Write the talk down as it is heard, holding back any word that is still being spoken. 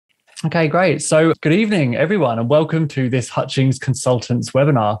Okay, great. So good evening, everyone, and welcome to this Hutchings Consultants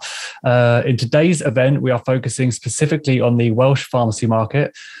webinar. In today's event, we are focusing specifically on the Welsh pharmacy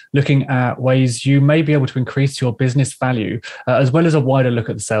market, looking at ways you may be able to increase your business value, as well as a wider look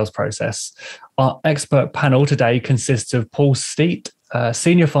at the sales process. Our expert panel today consists of Paul Steet,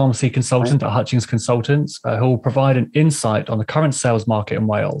 Senior Pharmacy Consultant at Hutchings Consultants, who will provide an insight on the current sales market in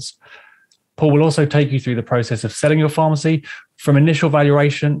Wales. Paul will also take you through the process of selling your pharmacy from initial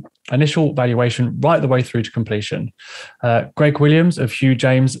valuation right the way through to completion. Greg Williams of Hugh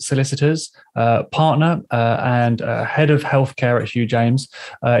James Solicitors, partner and head of healthcare at Hugh James,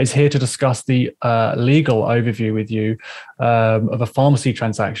 is here to discuss the legal overview with you of a pharmacy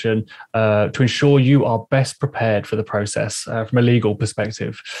transaction to ensure you are best prepared for the process from a legal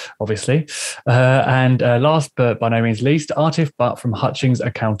perspective, obviously. And last but by no means least, Atif Butt from Hutchings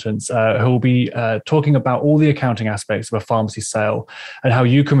Accountants, who will be talking about all the accounting aspects of a pharmacy sale and how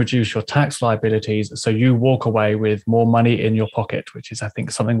you can reduce your tax liabilities so you walk away with more money in your pocket, which is, I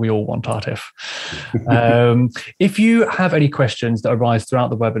think, something we all want, Atif. If you have any questions that arise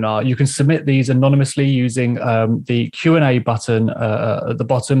throughout the webinar, you can submit these anonymously using the Q&A button at the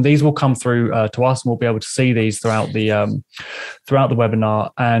bottom. These will come through to us, and we'll be able to see these throughout the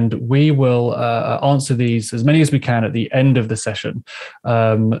webinar, and we will answer these as many as we can at the end of the session.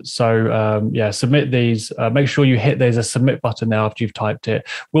 Submit these. Make sure you hit there's a submit button there after you've typed it.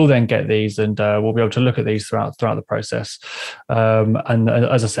 We'll then get these, and we'll be able to look at these throughout the process. And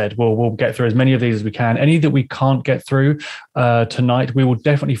as I said, we'll get through as many of these as we can. Any that we can't get through tonight, we will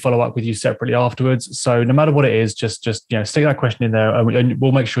definitely follow up with you separately afterwards. So no matter what it is, just stick that question in there, and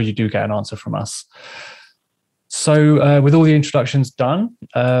we'll make sure you do get an answer from us. So with all the introductions done,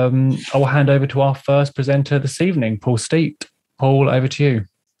 I will hand over to our first presenter this evening, Paul Steet. Paul, over to you.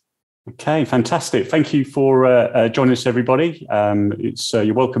 Okay, fantastic. Thank you for joining us, everybody.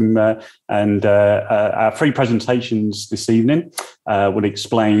 You're welcome. And our three presentations this evening will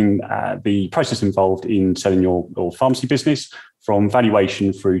explain the process involved in selling your pharmacy business from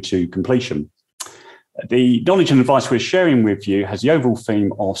valuation through to completion. The knowledge and advice we're sharing with you has the overall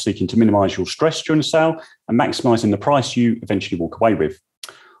theme of seeking to minimise your stress during the sale and maximising the price you eventually walk away with.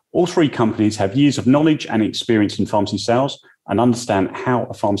 All three companies have years of knowledge and experience in pharmacy sales and understand how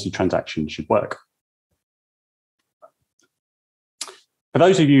a pharmacy transaction should work. For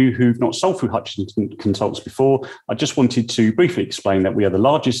those of you who've not sold through Hutchings Consultants before, I just wanted to briefly explain that we are the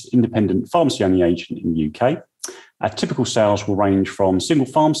largest independent pharmacy-only agent in the UK. Our typical sales will range from single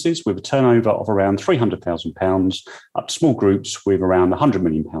pharmacies with a turnover of around £300,000 up to small groups with around £100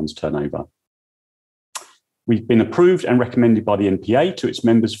 million turnover. We've been approved and recommended by the NPA to its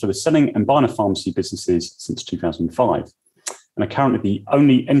members for the selling and buying of pharmacy businesses since 2005, and are currently the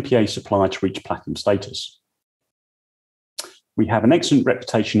only NPA supplier to reach platinum status. We have an excellent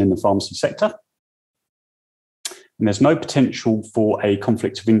reputation in the pharmacy sector, and there's no potential for a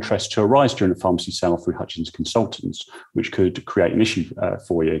conflict of interest to arise during a pharmacy sale through Hutchings Consultants, which could create an issue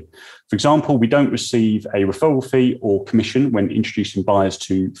for you. For example, we don't receive a referral fee or commission when introducing buyers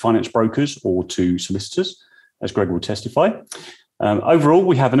to finance brokers or to solicitors, as Greg will testify. Overall,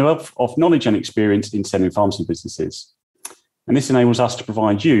 we have enough of knowledge and experience in selling pharmacy businesses, and this enables us to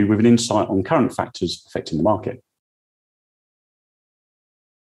provide you with an insight on current factors affecting the market.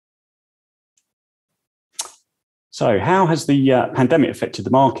 So how has the pandemic affected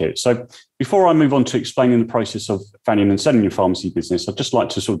the market? So before I move on to explaining the process of valuing and selling your pharmacy business, I'd just like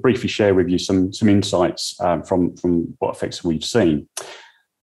to sort of briefly share with you some insights from what effects we've seen.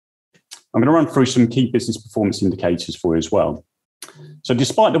 I'm going to run through some key business performance indicators for you as well. So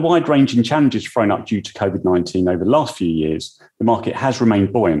despite the wide-ranging challenges thrown up due to COVID-19 over the last few years, the market has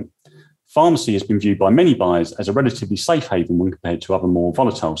remained buoyant. Pharmacy has been viewed by many buyers as a relatively safe haven when compared to other more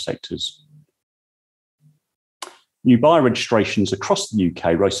volatile sectors. New buyer registrations across the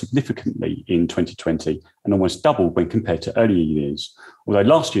UK rose significantly in 2020 and almost doubled when compared to earlier years, although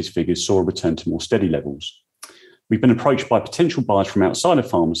last year's figures saw a return to more steady levels. We've been approached by potential buyers from outside of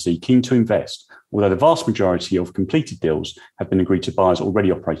pharmacy keen to invest, although the vast majority of completed deals have been agreed to buyers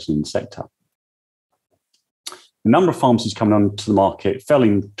already operating in the sector. The number of pharmacies coming onto the market fell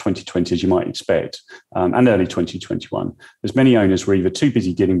in 2020, as you might expect, and early 2021, as many owners were either too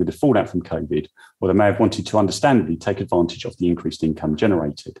busy dealing with the fallout from COVID, or they may have wanted to understandably take advantage of the increased income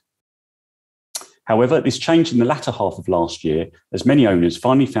generated. However, this changed in the latter half of last year, as many owners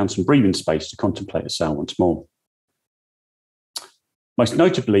finally found some breathing space to contemplate a sale once more. Most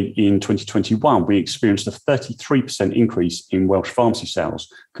notably, in 2021, we experienced a 33% increase in Welsh pharmacy sales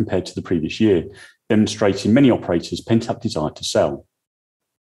compared to the previous year, demonstrating many operators' pent-up desire to sell.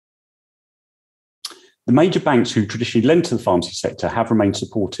 The major banks who traditionally lend to the pharmacy sector have remained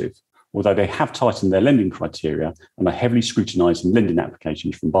supportive, although they have tightened their lending criteria and are heavily scrutinising lending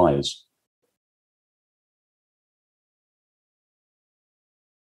applications from buyers.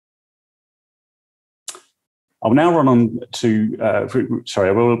 I will now run on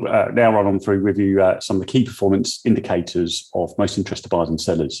through with you some of the key performance indicators of most interested buyers and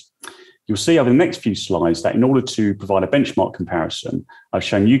sellers. You'll see over the next few slides that in order to provide a benchmark comparison, I've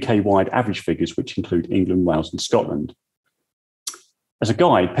shown UK-wide average figures, which include England, Wales, and Scotland. As a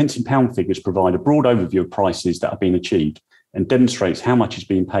guide, pence in pound figures provide a broad overview of prices that are being achieved and demonstrates how much is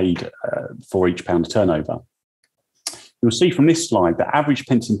being paid for each pound of turnover. You'll see from this slide that average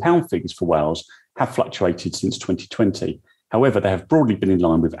pence in pound figures for Wales have fluctuated since 2020. However, they have broadly been in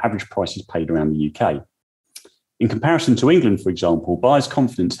line with average prices paid around the UK. In comparison to England, for example, buyers'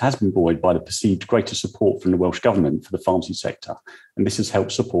 confidence has been buoyed by the perceived greater support from the Welsh Government for the pharmacy sector, and this has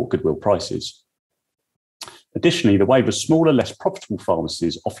helped support goodwill prices. Additionally, the wave of smaller, less profitable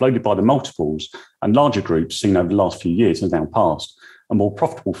pharmacies offloaded by the multiples and larger groups seen over the last few years has now passed, and more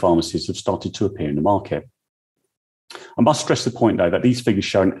profitable pharmacies have started to appear in the market. I must stress the point, though, that these figures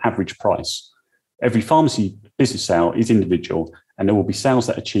show an average price. Every pharmacy business sale is individual, and there will be sales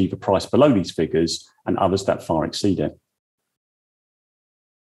that achieve a price below these figures and others that far exceed it.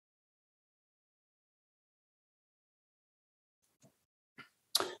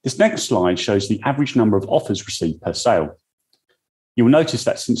 This next slide shows the average number of offers received per sale. You will notice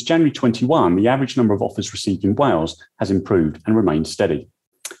that since January 21, the average number of offers received in Wales has improved and remained steady,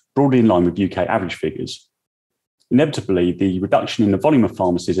 broadly in line with UK average figures. Inevitably, the reduction in the volume of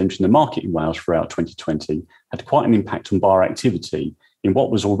pharmacies entering the market in Wales throughout 2020 had quite an impact on buyer activity in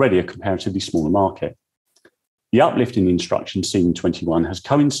what was already a comparatively smaller market. The uplift in the instructions seen in 21 has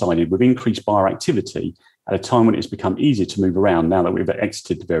coincided with increased buyer activity at a time when it's become easier to move around now that we've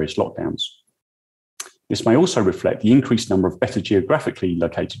exited the various lockdowns. This may also reflect the increased number of better geographically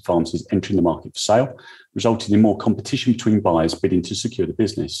located pharmacies entering the market for sale, resulting in more competition between buyers bidding to secure the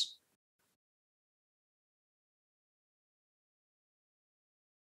business.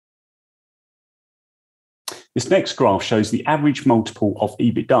 This next graph shows the average multiple of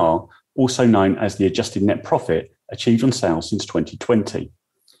EBITDA, also known as the adjusted net profit, achieved on sales since 2020.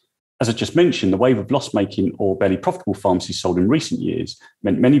 As I just mentioned, the wave of loss-making or barely profitable pharmacies sold in recent years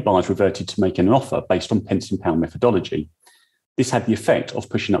meant many buyers reverted to making an offer based on pence in pound methodology. This had the effect of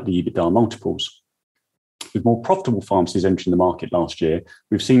pushing up the EBITDA multiples. With more profitable pharmacies entering the market last year,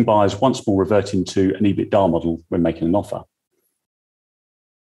 we've seen buyers once more reverting to an EBITDA model when making an offer.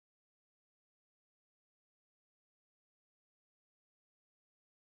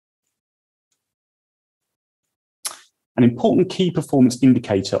 An important key performance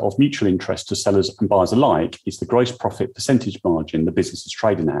indicator of mutual interest to sellers and buyers alike is the gross profit percentage margin the business is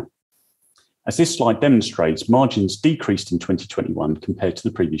trading at. As this slide demonstrates, margins decreased in 2021 compared to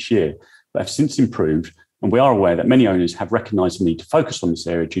the previous year, but have since improved, and we are aware that many owners have recognised the need to focus on this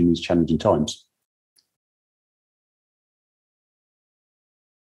area during these challenging times.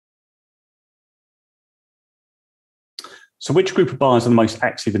 So which group of buyers are the most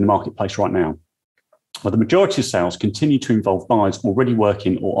active in the marketplace right now? Well, the majority of sales continue to involve buyers already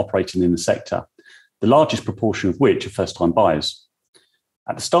working or operating in the sector, the largest proportion of which are first-time buyers.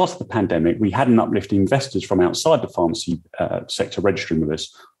 At the start of the pandemic, we had an uplift in investors from outside the pharmacy sector registering with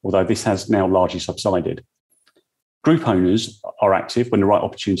us, although this has now largely subsided. Group owners are active when the right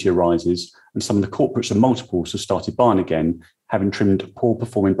opportunity arises, and some of the corporates and multiples have started buying again, having trimmed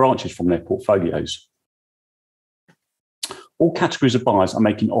poor-performing branches from their portfolios. All categories of buyers are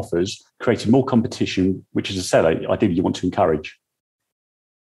making offers, creating more competition, which as a seller, ideally you want to encourage.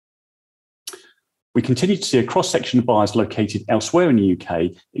 We continue to see a cross-section of buyers located elsewhere in the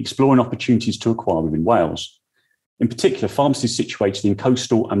UK exploring opportunities to acquire within Wales. In particular, pharmacies situated in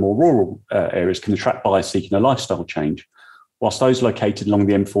coastal and more rural areas can attract buyers seeking a lifestyle change, whilst those located along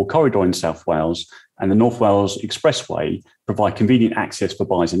the M4 corridor in South Wales and the North Wales Expressway provide convenient access for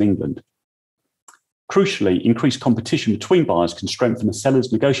buyers in England. Crucially, increased competition between buyers can strengthen the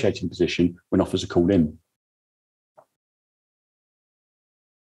seller's negotiating position when offers are called in.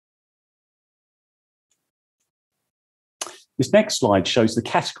 This next slide shows the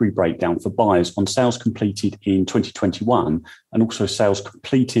category breakdown for buyers on sales completed in 2021 and also sales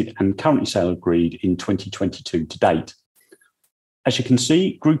completed and currently sale agreed in 2022 to date. As you can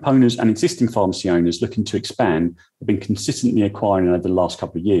see, group owners and existing pharmacy owners looking to expand have been consistently acquiring over the last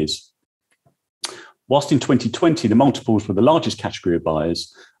couple of years. Whilst in 2020, the multiples were the largest category of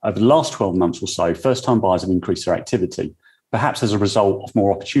buyers, over the last 12 months or so, first-time buyers have increased their activity, perhaps as a result of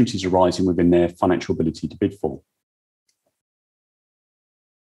more opportunities arising within their financial ability to bid for.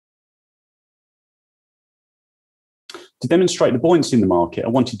 To demonstrate the buoyancy in the market, I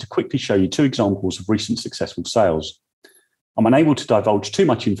wanted to quickly show you two examples of recent successful sales. I'm unable to divulge too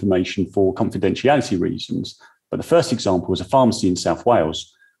much information for confidentiality reasons, but the first example was a pharmacy in South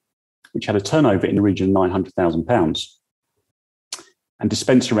Wales, which had a turnover in the region of £900,000 and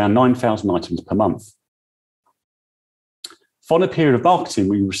dispensed around 9,000 items per month. Following a period of marketing,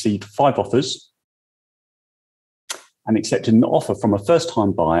 we received 5 offers and accepted an offer from a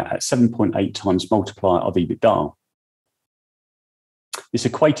first-time buyer at 7.8 times multiplier of EBITDA. This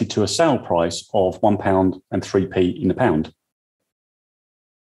equated to a sale price of £1.03 in the pound.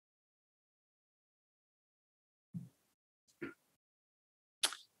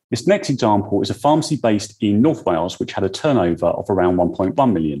 This next example is a pharmacy based in North Wales, which had a turnover of around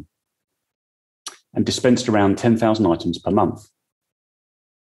 1.1 million and dispensed around 10,000 items per month.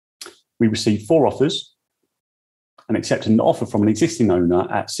 We received 4 offers and accepted an offer from an existing owner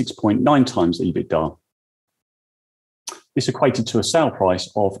at 6.9 times EBITDA. This equated to a sale price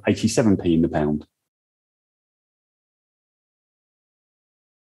of 87p in the pound.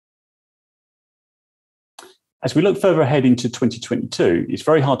 As we look further ahead into 2022, it's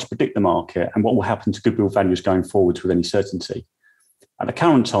very hard to predict the market and what will happen to goodwill values going forwards with any certainty. At the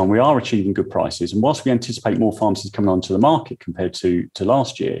current time, we are achieving good prices, and whilst we anticipate more pharmacies coming onto the market compared to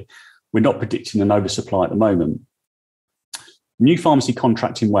last year, we're not predicting an oversupply at the moment. New pharmacy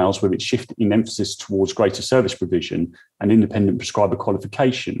contract in Wales, with its shift in emphasis towards greater service provision and independent prescriber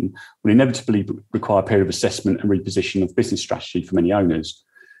qualification, will inevitably require a period of assessment and reposition of business strategy for many owners.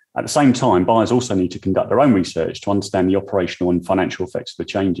 At the same time, buyers also need to conduct their own research to understand the operational and financial effects of the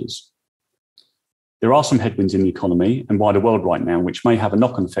changes. There are some headwinds in the economy and wider world right now, which may have a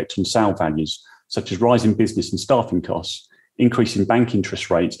knock-on effect on sale values, such as rising business and staffing costs, increasing bank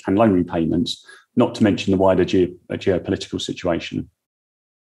interest rates and loan repayments, not to mention the wider geopolitical situation.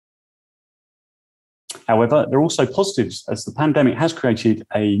 However, there are also positives, as the pandemic has created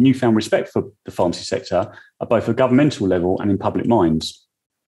a newfound respect for the pharmacy sector at both a governmental level and in public minds.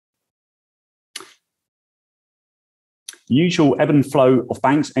 The usual ebb and flow of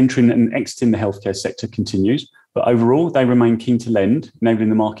banks entering and exiting the healthcare sector continues, but overall, they remain keen to lend, enabling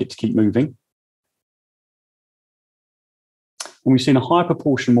the market to keep moving. And we've seen a higher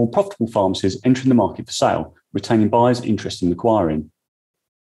proportion of more profitable pharmacies entering the market for sale, retaining buyers' interest in acquiring.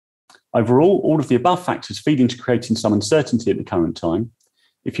 Overall, all of the above factors feed into creating some uncertainty at the current time.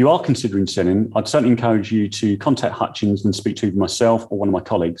 If you are considering selling, I'd certainly encourage you to contact Hutchings and speak to either myself or one of my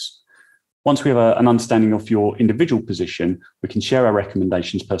colleagues. Once we have an understanding of your individual position, we can share our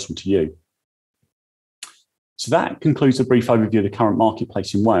recommendations personal to you. So that concludes a brief overview of the current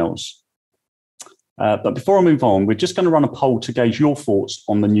marketplace in Wales. But before I move on, we're just going to run a poll to gauge your thoughts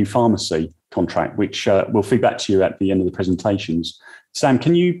on the new pharmacy contract, which we'll feed back to you at the end of the presentations. Sam,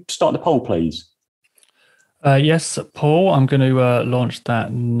 can you start the poll, please? Yes, Paul, I'm going to launch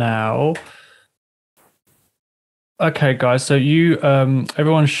that now. Okay, guys, so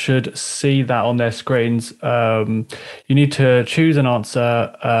everyone should see that on their screens. You need to choose an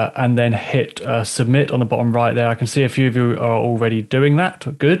answer and then hit submit on the bottom right there. I can see a few of you are already doing that.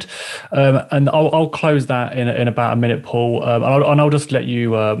 Good. And I'll close that in about a minute, Paul, and I'll just let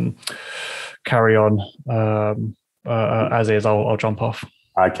you carry on as is. I'll jump off.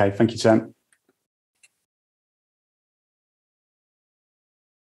 Okay, thank you, Sam.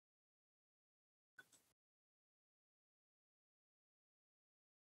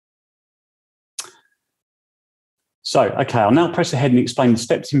 So, okay, I'll now press ahead and explain the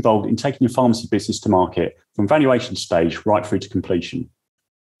steps involved in taking your pharmacy business to market from valuation stage right through to completion.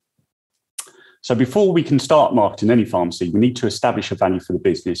 So before we can start marketing any pharmacy, we need to establish a value for the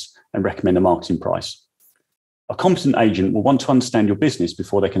business and recommend a marketing price. A competent agent will want to understand your business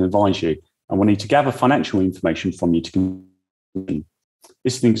before they can advise you, and will need to gather financial information from you to continue.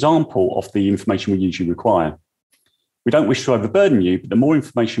 This is an example of the information we usually require. We don't wish to overburden you, but the more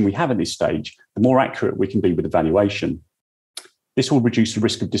information we have at this stage, the more accurate we can be with the valuation. This will reduce the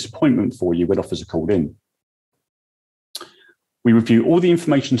risk of disappointment for you when offers are called in. We review all the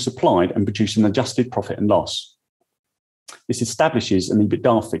information supplied and produce an adjusted profit and loss. This establishes an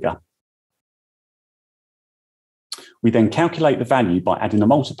EBITDA figure. We then calculate the value by adding a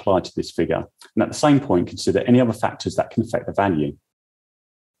multiplier to this figure, and at the same point consider any other factors that can affect the value.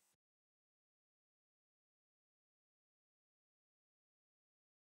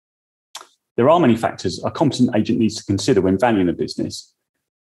 There are many factors a competent agent needs to consider when valuing a business.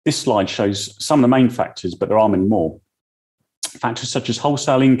 This slide shows some of the main factors, but there are many more. Factors such as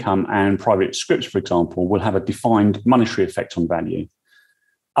wholesale income and private scripts, for example, will have a defined monetary effect on value.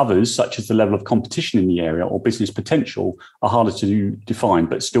 Others, such as the level of competition in the area or business potential, are harder to define,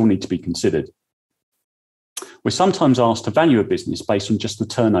 but still need to be considered. We're sometimes asked to value a business based on just the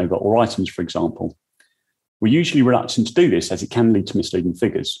turnover or items, for example. We're usually reluctant to do this as it can lead to misleading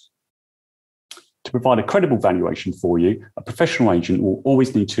figures. To provide a credible valuation for you, a professional agent will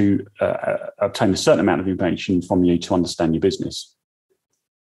always need to obtain a certain amount of information from you to understand your business.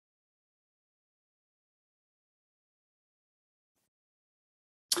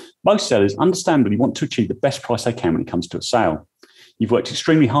 Most sellers understandably want to achieve the best price they can when it comes to a sale. You've worked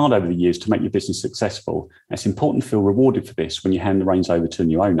extremely hard over the years to make your business successful, and it's important to feel rewarded for this when you hand the reins over to a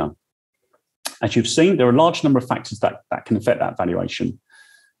new owner. As you've seen, there are a large number of factors that can affect that valuation,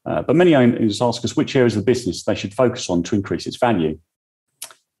 but many owners ask us which areas of the business they should focus on to increase its value.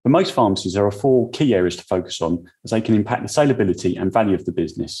 For most pharmacies, there are 4 key areas to focus on as they can impact the saleability and value of the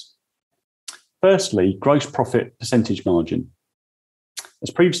business. Firstly, gross profit percentage margin. As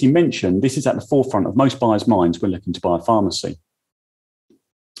previously mentioned, this is at the forefront of most buyers' minds when looking to buy a pharmacy.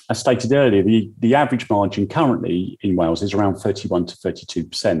 As stated earlier, the average margin currently in Wales is around 31 to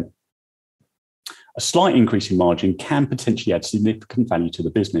 32%. A slight increase in margin can potentially add significant value to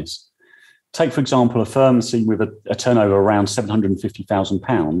the business. Take, for example, a pharmacy with a turnover around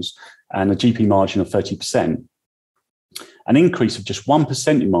 £750,000 and a GP margin of 30%. An increase of just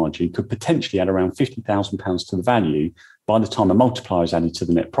 1% in margin could potentially add around £50,000 to the value by the time a multiplier is added to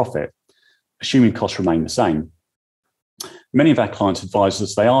the net profit, assuming costs remain the same. Many of our clients advise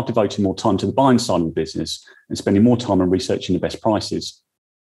us they are devoting more time to the buying side of the business and spending more time on researching the best prices.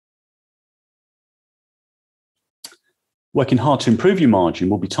 Working hard to improve your margin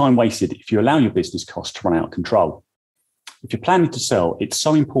will be time wasted if you allow your business costs to run out of control. If you're planning to sell, it's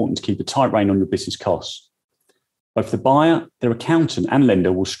so important to keep a tight rein on your business costs. Both the buyer, their accountant and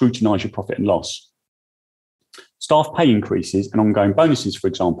lender will scrutinise your profit and loss. Staff pay increases and ongoing bonuses, for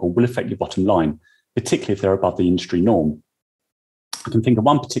example, will affect your bottom line, particularly if they're above the industry norm. I can think of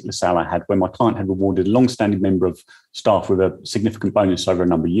one particular sale I had where my client had rewarded a long-standing member of staff with a significant bonus over a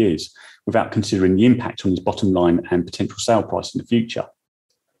number of years without considering the impact on his bottom line and potential sale price in the future.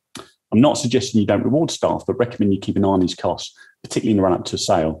 I'm not suggesting you don't reward staff, but recommend you keep an eye on these costs, particularly in the run-up to a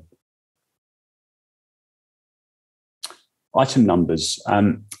sale. Item numbers.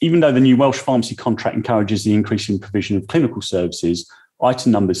 Even though the new Welsh pharmacy contract encourages the increase in provision of clinical services,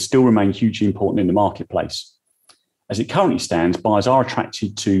 item numbers still remain hugely important in the marketplace. As it currently stands, buyers are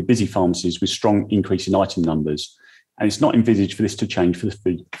attracted to busy pharmacies with strong increase in item numbers, and it's not envisaged for this to change for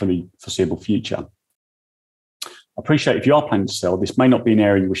the foreseeable future. I appreciate if you are planning to sell, this may not be an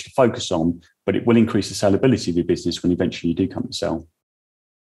area you wish to focus on, but it will increase the saleability of your business when eventually you do come to sell.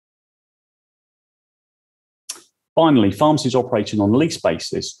 Finally, pharmacies operating on a lease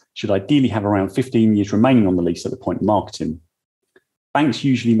basis should ideally have around 15 years remaining on the lease at the point of marketing. Banks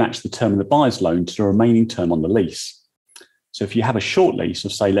usually match the term of the buyer's loan to the remaining term on the lease. So if you have a short lease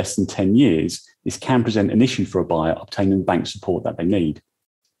of, say, less than 10 years, this can present an issue for a buyer obtaining the bank support that they need.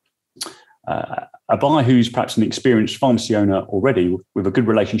 A buyer who's perhaps an experienced pharmacy owner already with a good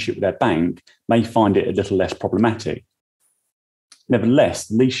relationship with their bank may find it a little less problematic. Nevertheless,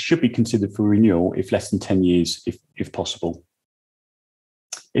 the lease should be considered for renewal if less than 10 years, if possible.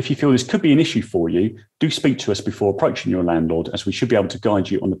 If you feel this could be an issue for you, do speak to us before approaching your landlord, as we should be able to guide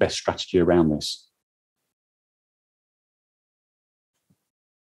you on the best strategy around this.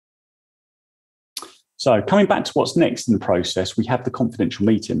 So coming back to what's next in the process, we have the confidential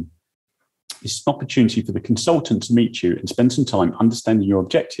meeting. This is an opportunity for the consultant to meet you and spend some time understanding your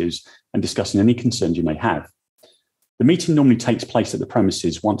objectives and discussing any concerns you may have. The meeting normally takes place at the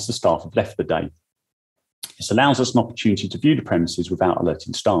premises once the staff have left the day. This allows us an opportunity to view the premises without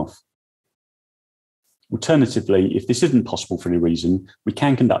alerting staff. Alternatively, if this isn't possible for any reason, we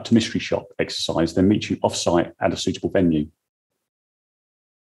can conduct a mystery shop exercise, then meet you off-site at a suitable venue.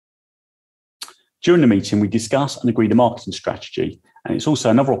 During the meeting, we discuss and agree the marketing strategy, and it's also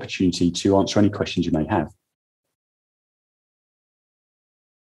another opportunity to answer any questions you may have.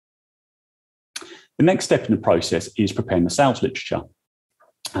 The next step in the process is preparing the sales literature.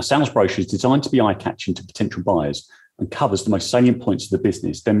 Our sales brochure is designed to be eye-catching to potential buyers and covers the most salient points of the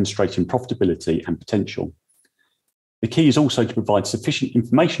business, demonstrating profitability and potential. The key is also to provide sufficient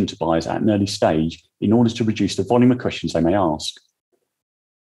information to buyers at an early stage in order to reduce the volume of questions they may ask.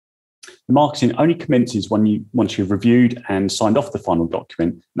 The marketing only commences once you've reviewed and signed off the final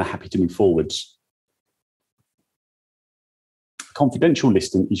document and are happy to move forwards. A confidential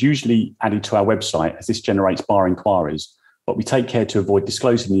listing is usually added to our website as this generates buyer inquiries, but we take care to avoid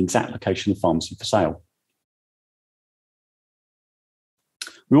disclosing the exact location of the pharmacy for sale.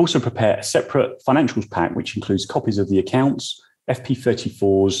 We also prepare a separate financials pack, which includes copies of the accounts,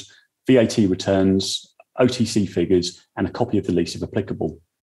 FP34s, VAT returns, OTC figures, and a copy of the lease if applicable.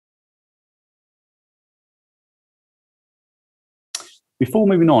 Before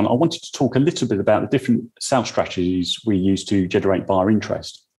moving on, I wanted to talk a little bit about the different sales strategies we use to generate buyer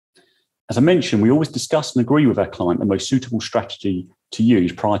interest. As I mentioned, we always discuss and agree with our client the most suitable strategy to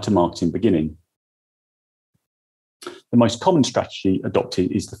use prior to marketing beginning. The most common strategy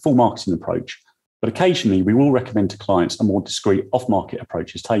adopted is the full marketing approach, but occasionally we will recommend to clients a more discreet off-market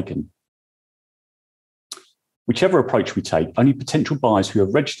approach is taken. Whichever approach we take, only potential buyers who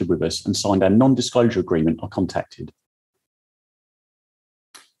have registered with us and signed our non-disclosure agreement are contacted.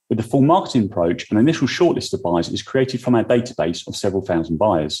 With the full marketing approach, an initial shortlist of buyers is created from our database of several thousand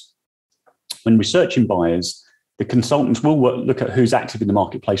buyers. When researching buyers, the consultants will look at who's active in the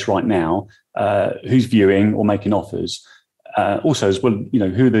marketplace right now, who's viewing or making offers. Also, as well,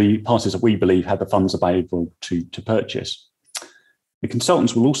 who are the parties that we believe have the funds available to purchase. The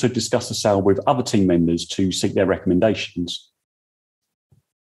consultants will also discuss the sale with other team members to seek their recommendations.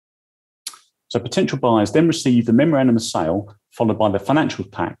 So potential buyers then receive the memorandum of sale, followed by the financial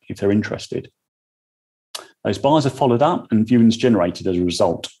pack if they're interested. Those buyers are followed up and viewings generated as a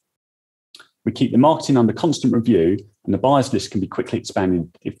result. We keep the marketing under constant review, and the buyers list can be quickly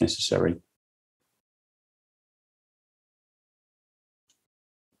expanded if necessary.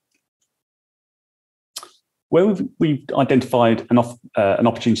 Where we've identified an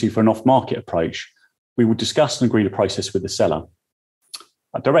opportunity for an off-market approach, we will discuss and agree the process with the seller.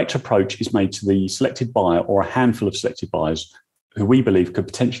 A direct approach is made to the selected buyer or a handful of selected buyers who we believe could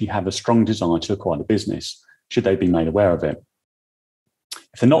potentially have a strong desire to acquire the business, should they be made aware of it.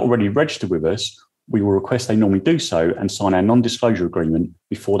 If they're not already registered with us, we will request they normally do so and sign our non-disclosure agreement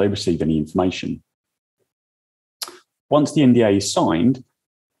before they receive any information. Once the NDA is signed,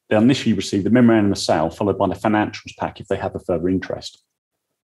 they'll initially receive the memorandum of sale, followed by the financials pack if they have a further interest.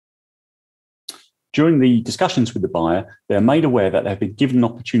 During the discussions with the buyer, they are made aware that they have been given an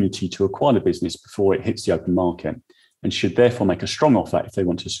opportunity to acquire the business before it hits the open market and should therefore make a strong offer if they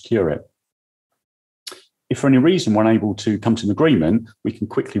want to secure it. If for any reason we're unable to come to an agreement, we can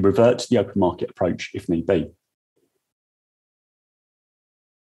quickly revert to the open market approach if need be.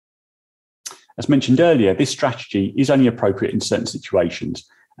 As mentioned earlier, this strategy is only appropriate in certain situations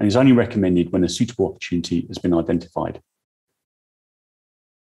and is only recommended when a suitable opportunity has been identified.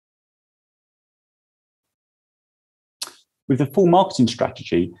 With the full marketing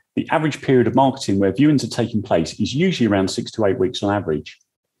strategy, the average period of marketing where viewings are taking place is usually around 6 to 8 weeks on average.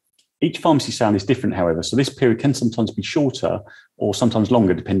 Each pharmacy sale is different, however, so this period can sometimes be shorter or sometimes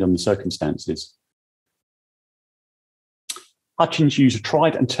longer depending on the circumstances. Hutchings use a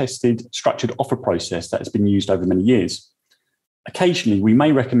tried and tested structured offer process that has been used over many years. Occasionally, we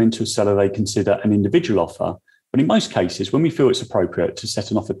may recommend to a seller they consider an individual offer, but in most cases, when we feel it's appropriate to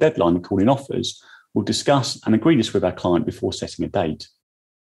set an offer deadline and call in offers, we'll discuss and agree this with our client before setting a date.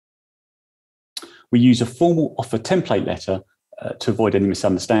 We use a formal offer template letter to avoid any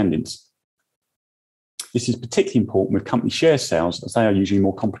misunderstandings. This is particularly important with company share sales as they are usually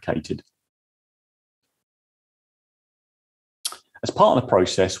more complicated. As part of the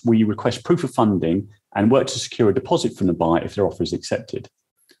process, we request proof of funding and work to secure a deposit from the buyer if their offer is accepted.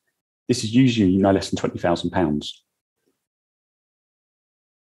 This is usually no less than £20,000.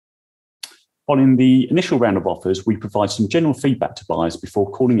 Following the initial round of offers, we provide some general feedback to buyers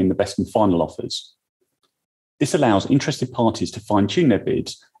before calling in the best and final offers. This allows interested parties to fine-tune their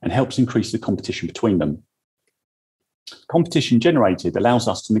bids and helps increase the competition between them. Competition generated allows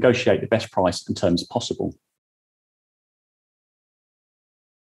us to negotiate the best price and terms possible.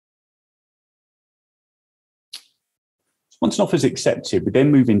 Once an offer is accepted, we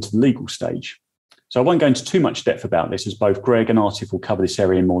then move into the legal stage. So I won't go into too much depth about this, as both Greg and Atif will cover this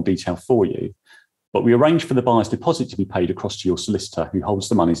area in more detail for you. But we arrange for the buyer's deposit to be paid across to your solicitor, who holds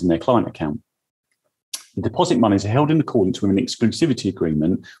the monies in their client account. The deposit monies are held in accordance with an exclusivity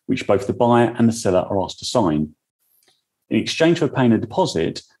agreement, which both the buyer and the seller are asked to sign. In exchange for paying a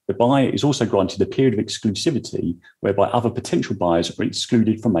deposit, the buyer is also granted a period of exclusivity whereby other potential buyers are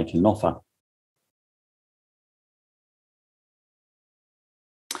excluded from making an offer.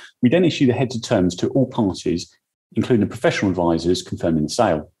 We then issue the heads of terms to all parties, including professional advisors confirming the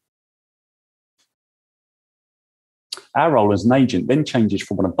sale. Our role as an agent then changes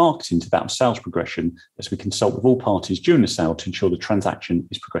from one of marketing to that of sales progression as we consult with all parties during the sale to ensure the transaction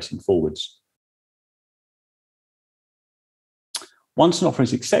is progressing forwards. Once an offer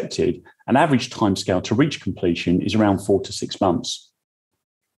is accepted, an average timescale to reach completion is around 4 to 6 months.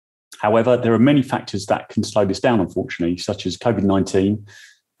 However, there are many factors that can slow this down, unfortunately, such as COVID-19,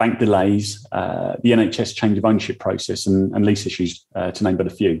 bank delays, the NHS change of ownership process and lease issues, to name but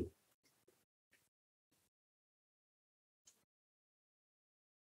a few.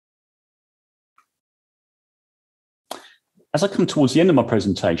 As I come towards the end of my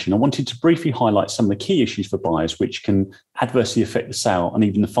presentation, I wanted to briefly highlight some of the key issues for buyers which can adversely affect the sale and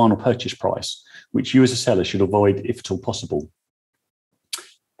even the final purchase price, which you as a seller should avoid if at all possible.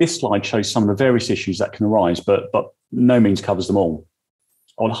 This slide shows some of the various issues that can arise, but no means covers them all.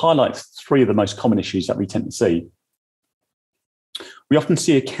 I will highlight 3 of the most common issues that we tend to see. We often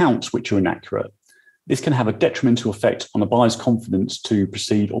see accounts which are inaccurate. This can have a detrimental effect on a buyer's confidence to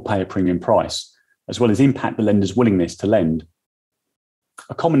proceed or pay a premium price, as well as impact the lender's willingness to lend.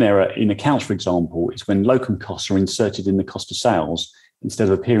 A common error in accounts, for example, is when locum costs are inserted in the cost of sales instead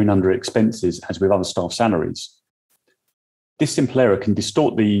of appearing under expenses as with other staff salaries. This simple error can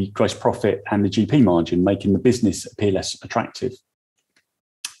distort the gross profit and the GP margin, making the business appear less attractive.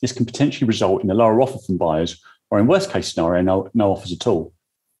 This can potentially result in a lower offer from buyers, or in worst case scenario, no offers at all.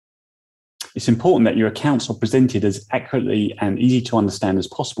 It's important that your accounts are presented as accurately and easy to understand as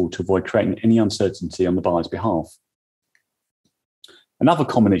possible to avoid creating any uncertainty on the buyer's behalf. Another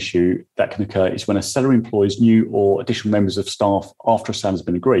common issue that can occur is when a seller employs new or additional members of staff after a sale has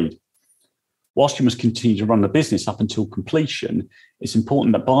been agreed. Whilst you must continue to run the business up until completion, it's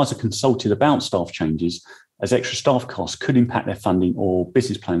important that buyers are consulted about staff changes, as extra staff costs could impact their funding or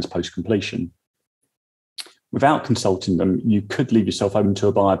business plans post-completion. Without consulting them, you could leave yourself open to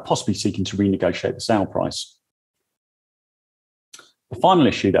a buyer possibly seeking to renegotiate the sale price. The final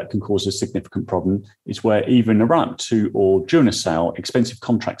issue that can cause a significant problem is where either in the run-up to or during a sale, expensive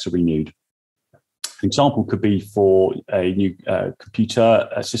contracts are renewed. An example could be for a new computer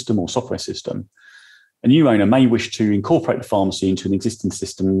system or software system. A new owner may wish to incorporate the pharmacy into an existing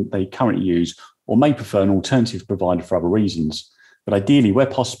system they currently use, or may prefer an alternative provider for other reasons. But ideally, where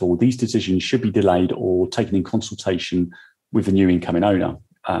possible, these decisions should be delayed or taken in consultation with the new incoming owner,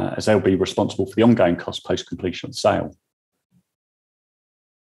 as they'll be responsible for the ongoing costs post-completion of the sale.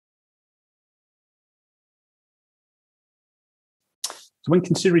 So when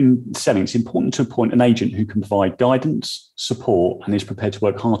considering selling, it's important to appoint an agent who can provide guidance, support, and is prepared to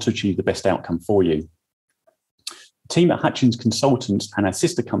work hard to achieve the best outcome for you. The team at Hutchings Consultants and our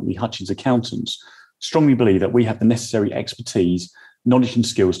sister company, Hutchings Accountants, strongly believe that we have the necessary expertise, knowledge and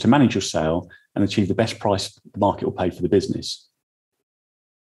skills to manage your sale and achieve the best price the market will pay for the business.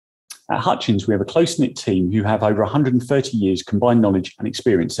 At Hutchings, we have a close-knit team who have over 130 years combined knowledge and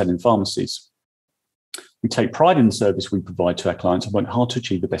experience selling pharmacies. We take pride in the service we provide to our clients and work hard to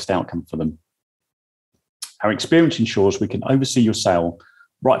achieve the best outcome for them. Our experience ensures we can oversee your sale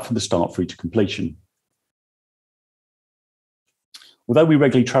right from the start through to completion. Although we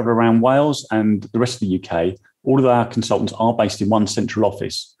regularly travel around Wales and the rest of the UK, all of our consultants are based in one central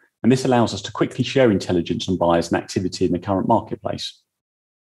office, and this allows us to quickly share intelligence on buyers and activity in the current marketplace.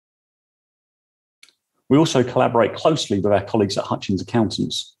 We also collaborate closely with our colleagues at Hutchings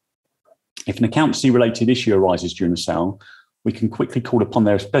Accountants. If an accountancy-related issue arises during a sale, we can quickly call upon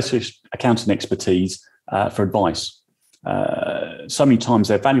their specialist accounting expertise for advice. So many times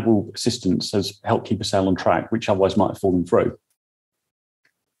their valuable assistance has helped keep a sale on track, which otherwise might have fallen through.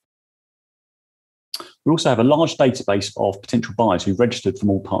 We also have a large database of potential buyers who've registered from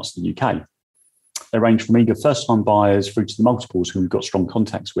all parts of the UK. They range from eager first-time buyers through to the multiples who we've got strong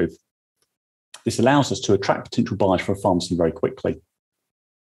contacts with. This allows us to attract potential buyers for a pharmacy very quickly.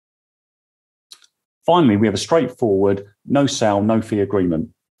 Finally, we have a straightforward, no sale, no fee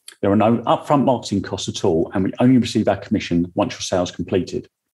agreement. There are no upfront marketing costs at all, and we only receive our commission once your sale is completed.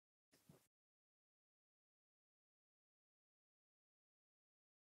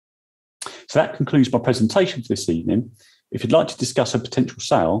 So that concludes my presentation for this evening. If you'd like to discuss a potential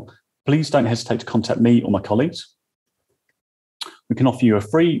sale, please don't hesitate to contact me or my colleagues. We can offer you a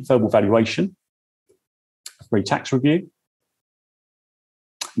free verbal valuation, a free tax review.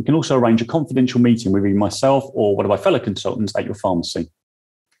 You can also arrange a confidential meeting with either myself or one of my fellow consultants at your pharmacy.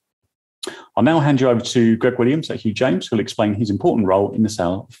 I'll now hand you over to Greg Williams at Hugh James, who will explain his important role in the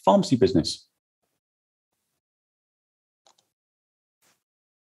sale of pharmacy business.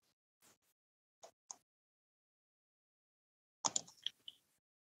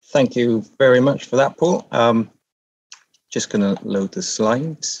 Thank you very much for that, Paul. Just going to load the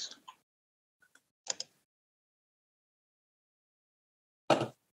slides.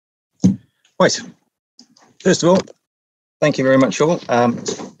 Right. First of all, thank you very much, all.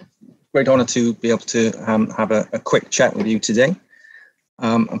 It's a great honour to be able to have a quick chat with you today.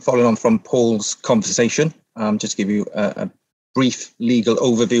 I'm following on from Paul's conversation, just to give you a brief legal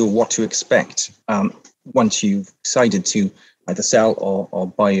overview of what to expect once you've decided to either sell or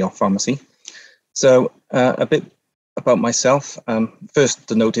buy your pharmacy. So a bit about myself. First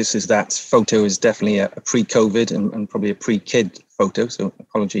to notice is that photo is definitely a pre-COVID and probably a pre-kid photo. So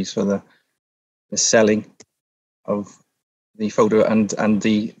apologies for the selling of photo and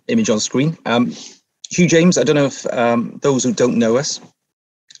the image on screen. Hugh James, I don't know if those who don't know us,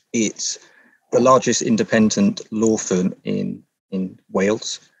 it's the largest independent law firm in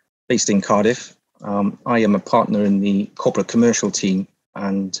Wales, based in Cardiff. I am a partner in the corporate commercial team,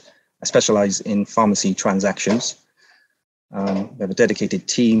 and I specialise in pharmacy transactions. We have a dedicated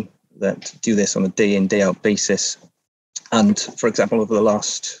team that do this on a day in, day out basis. And for example, over the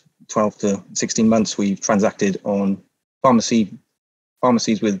last 12 to 16 months, we've transacted on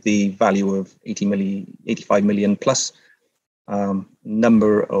pharmacies with the value of 85 million plus.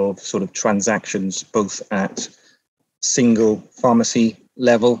 Number of sort of transactions, both at single pharmacy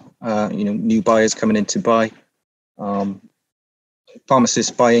level, new buyers coming in to buy,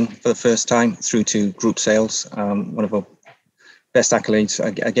 pharmacists buying for the first time, through to group sales. One of our best accolades,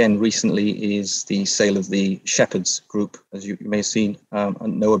 again, recently is the sale of the Shepherd's Group, as you may have seen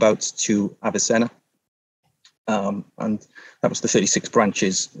and know about, to Avicenna. And that was the 36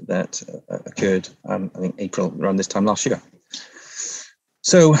 branches that occurred, I think, April, around this time last year.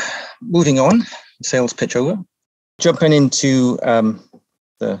 So moving on, sales pitch over. Jumping into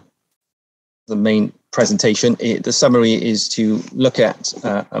the main presentation, the summary is to look at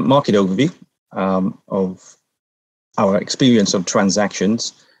a market overview of our experience of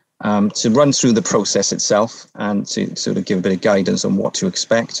transactions, to run through the process itself and to sort of give a bit of guidance on what to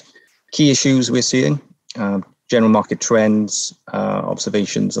expect, key issues we're seeing, general market trends,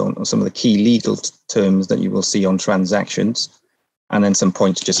 observations on some of the key legal terms that you will see on transactions, and then some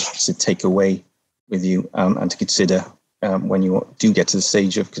points just to take away with you and to consider when you do get to the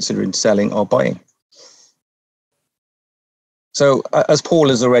stage of considering selling or buying. So as Paul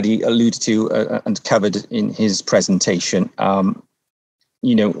has already alluded to and covered in his presentation,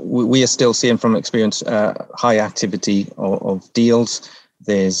 we are still seeing from experience high activity of deals.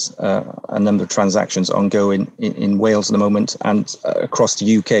 There's a number of transactions ongoing in Wales at the moment and across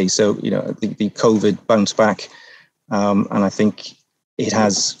the UK. So, the COVID bounce back, and I think it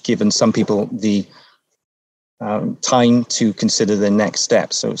has given some people the time to consider their next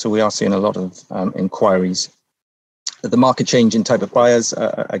steps. So we are seeing a lot of inquiries. The market change in type of buyers,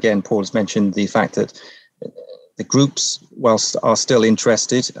 again, Paul has mentioned the fact that the groups, whilst are still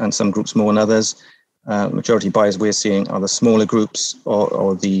interested, and some groups more than others, majority buyers we're seeing are the smaller groups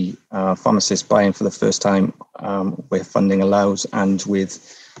or the pharmacists buying for the first time where funding allows, and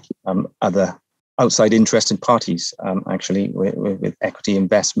with other outside interested parties, actually, with equity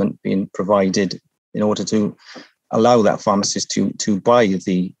investment being provided in order to allow that pharmacist to buy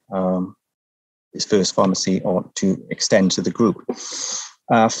his first pharmacy or to extend to the group.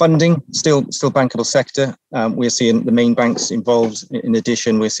 Funding, still bankable sector. We're seeing the main banks involved. In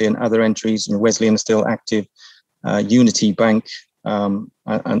addition, we're seeing other entries, Wesleyan is still active, Unity Bank, and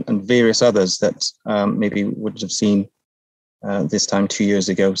various others that maybe wouldn't have seen this time 2 years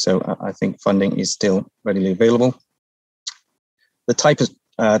ago. So I think funding is still readily available. The type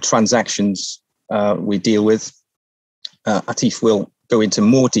of transactions we deal with, Atif will go into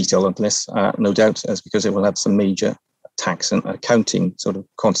more detail on this, no doubt, as because it will have some major tax and accounting sort of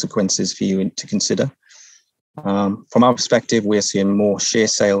consequences for you to consider. From our perspective, we're seeing more share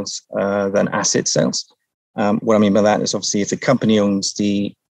sales than asset sales. What I mean by that is, obviously, if the company owns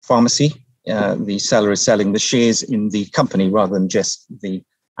the pharmacy, the seller is selling the shares in the company rather than just the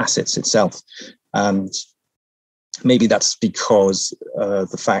assets itself. And maybe that's because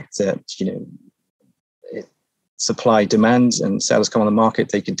the fact that, supply demands and sellers come on the market,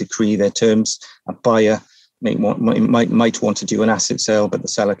 they can decree their terms. A buyer might want to do an asset sale, but the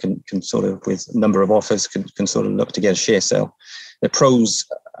seller can sort of, with a number of offers, can sort of look to get a share sale. There are pros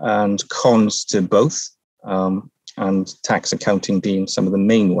and cons to both, and tax accounting being some of the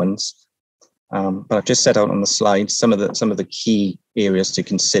main ones. But I've just set out on the slide some of the key areas to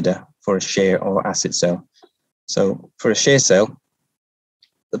consider for a share or asset sale. So for a share sale,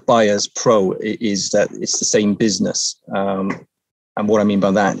 the buyer's pro is that it's the same business. And what I mean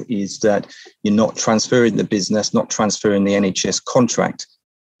by that is that you're not transferring the business, not transferring the NHS contract,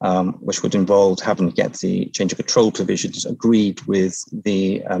 which would involve having to get the change of control provisions agreed with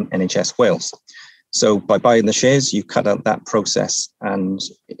the NHS Wales. So by buying the shares, you cut out that process. And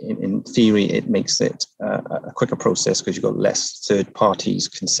in theory, it makes it a quicker process because you've got less third parties'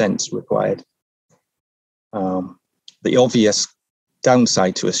 consents required. The obvious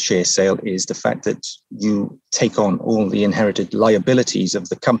downside to a share sale is the fact that you take on all the inherited liabilities of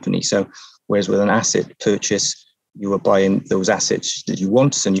the company. So whereas with an asset purchase, you are buying those assets that you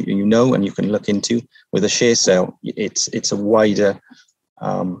want and and you can look into. With a share sale, it's a wider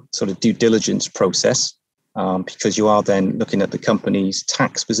sort of due diligence process, because you are then looking at the company's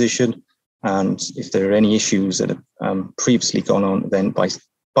tax position, And if there are any issues that have previously gone on, then by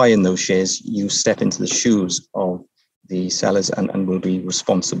buying those shares, you step into the shoes of the sellers and will be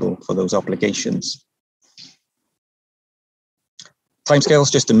responsible for those obligations.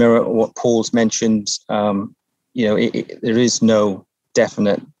 Timescales, just to mirror what Paul's mentioned, there is no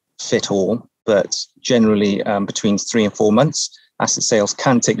definite fit all, but generally between 3 and 4 months. Asset sales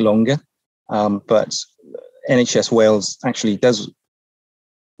can take longer, but NHS Wales actually does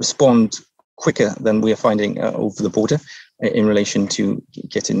respond quicker than we are finding over the border in relation to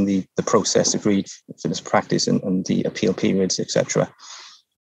getting the process agreed for this practice and the appeal periods, etc.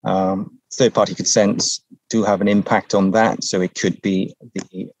 Third-party consents do have an impact on that, so it could be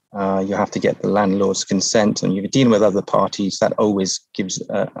you have to get the landlord's consent, and you're dealing with other parties. That always gives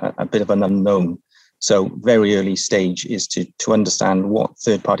a bit of an unknown. So very early stage is to understand what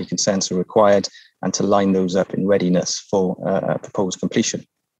third-party consents are required and to line those up in readiness for proposed completion.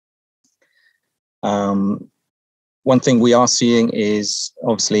 One thing we are seeing is,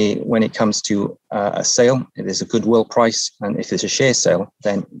 obviously, when it comes to a sale, if there's a goodwill price, and if there's a share sale,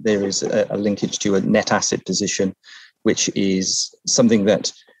 then there is a linkage to a net asset position, which is something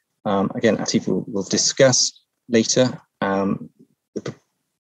that, again, Atif will discuss later. The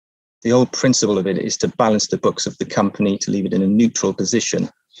old principle of it is to balance the books of the company, to leave it in a neutral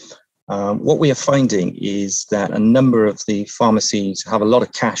position. What we are finding is that a number of the pharmacies have a lot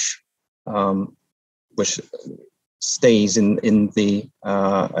of cash, which stays in the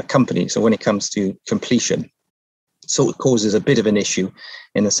company. So when it comes to completion, so it causes a bit of an issue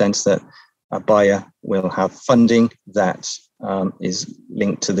in the sense that a buyer will have funding that is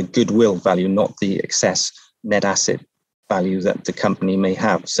linked to the goodwill value, not the excess net asset value that the company may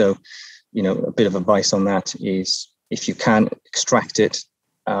have. So, a bit of advice on that is, if you can extract it,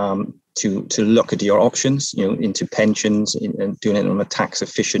 to look at your options, into pensions and doing it in a tax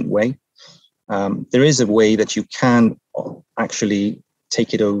efficient way. There is a way that you can actually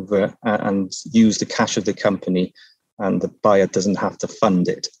take it over and use the cash of the company, and the buyer doesn't have to fund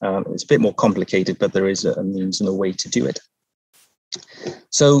it. It's a bit more complicated, but there is a means and a way to do it.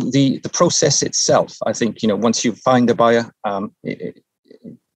 So the process itself, I think, once you find a buyer, it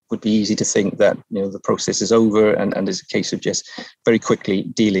would be easy to think that, the process is over and is a case of just very quickly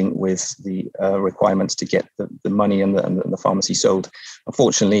dealing with the requirements to get the money and the pharmacy sold.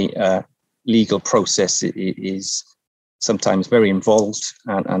 Unfortunately, legal process is sometimes very involved,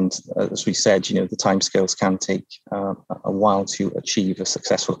 and as we said, the timescales can take a while to achieve a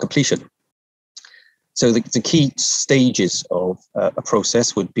successful completion. So the key stages of a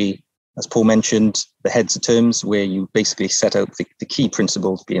process would be, as Paul mentioned, the heads of terms, where you basically set out the key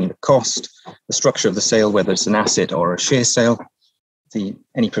principles, being the cost, the structure of the sale, whether it's an asset or a share sale,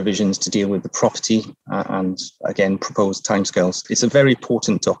 any provisions to deal with the property, and again, proposed timescales. It's a very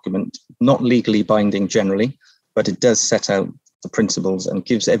important document, not legally binding generally, but it does set out the principles and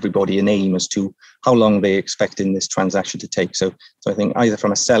gives everybody an aim as to how long they expect in this transaction to take. So I think either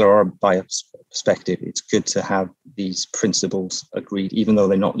from a seller or a buyer perspective, it's good to have these principles agreed, even though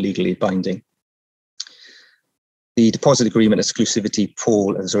they're not legally binding. The deposit agreement exclusivity,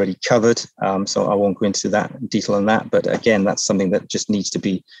 Paul has already covered, so I won't go into that detail on that. But again, that's something that just needs to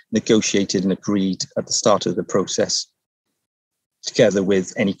be negotiated and agreed at the start of the process, together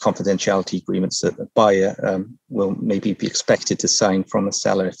with any confidentiality agreements that the buyer will maybe be expected to sign from a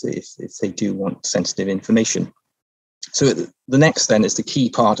seller if they do want sensitive information. So the next then is the key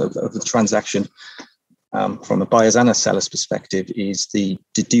part of the transaction from a buyer's and a seller's perspective, is the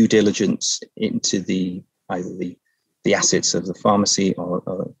due diligence into either the assets of the pharmacy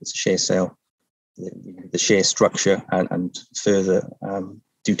or it's a share sale, the share structure, and further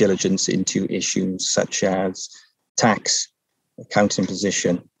due diligence into issues such as tax, accounting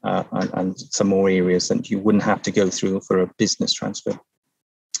position, and some more areas that you wouldn't have to go through for a business transfer.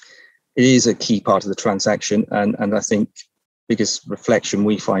 It is a key part of the transaction, and I think biggest reflection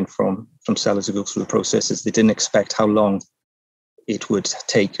we find from sellers who go through the process is they didn't expect how long it would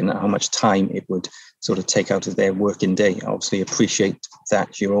take and how much time it would sort of take out of their working day. I obviously appreciate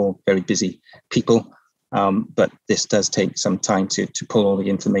that you're all very busy people, but this does take some time to pull all the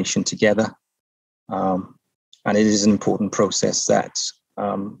information together. And it is an important process that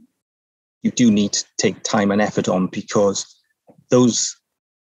you do need to take time and effort on, because those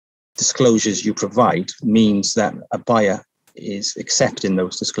disclosures you provide means that a buyer is accepting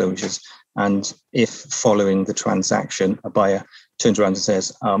those disclosures. And if following the transaction, a buyer turns around and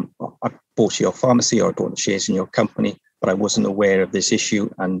says, I bought your pharmacy or I bought the shares in your company, but I wasn't aware of this issue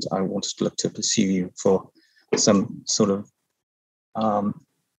and I wanted to look to pursue you for some sort of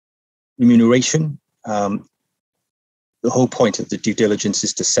remuneration. the whole point of the due diligence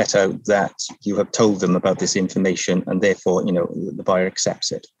is to set out that you have told them about this information, and therefore, the buyer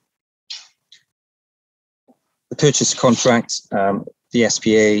accepts it. The purchase contract, the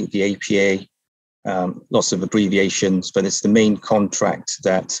SPA, the APA, lots of abbreviations, but it's the main contract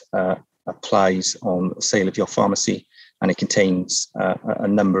that applies on the sale of your pharmacy, and it contains a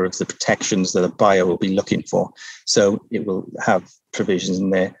number of the protections that a buyer will be looking for. So it will have provisions in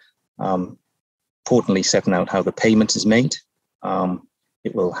there, importantly setting out how the payment is made.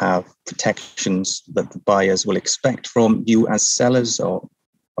 It will have protections that the buyers will expect from you as sellers, or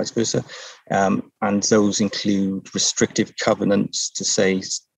vice versa. And those include restrictive covenants to say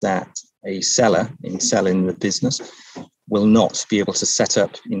that a seller, in selling the business, will not be able to set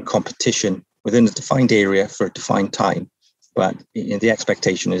up in competition within a defined area for a defined time. But the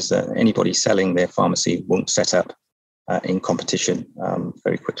expectation is that anybody selling their pharmacy won't set up in competition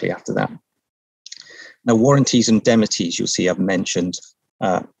very quickly after that. Now, warranties and indemnities, you'll see I've mentioned,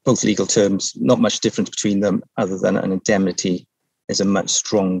 both legal terms, not much difference between them other than an indemnity is a much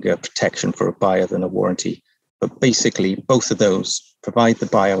stronger protection for a buyer than a warranty. But basically, both of those provide the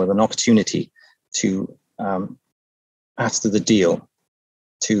buyer with an opportunity to, after the deal,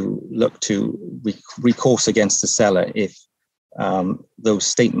 to look to recourse against the seller if those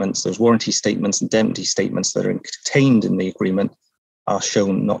statements, those warranty statements, indemnity statements that are contained in the agreement are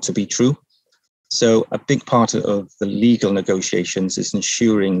shown not to be true. So a big part of the legal negotiations is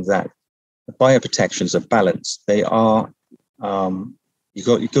ensuring that the buyer protections are balanced. They are,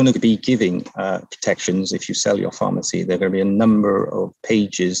 you're going to be giving protections if you sell your pharmacy. There are going to be a number of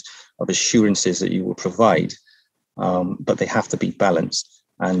pages of assurances that you will provide, but they have to be balanced.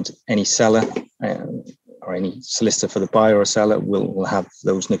 And any seller or any solicitor for the buyer or seller will have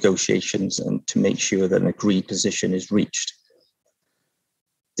those negotiations and to make sure that an agreed position is reached.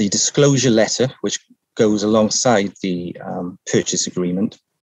 The disclosure letter, which goes alongside the purchase agreement,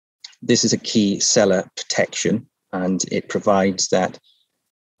 this is a key seller protection, and it provides that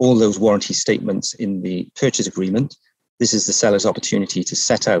all those warranty statements in the purchase agreement, this is the seller's opportunity to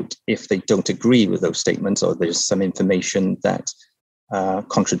set out if they don't agree with those statements or there's some information that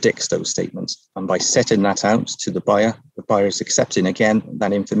contradicts those statements. And by setting that out to the buyer is accepting again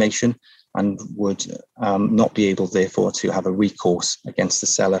that information and would not be able, therefore, to have a recourse against the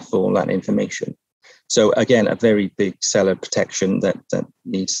seller for that information. So again, a very big seller protection that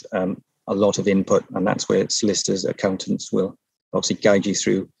needs a lot of input, and that's where solicitors, accountants will obviously guide you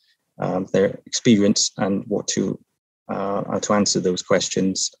through their experience and how to answer those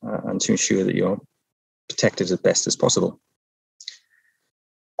questions and to ensure that you're protected as best as possible.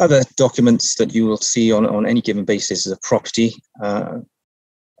 Other documents that you will see on any given basis is a property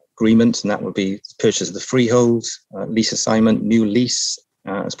agreement, and that would be purchase of the freehold, lease assignment, new lease.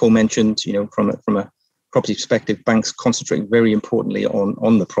 As Paul mentioned, from a property perspective, banks concentrate very importantly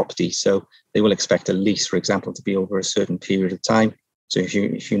on the property. So they will expect a lease, for example, to be over a certain period of time. So if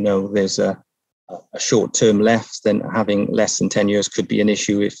you know there's a short term left, then having less than 10 years could be an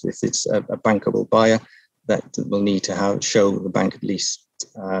issue if it's a bankable buyer that will need to show the bank at least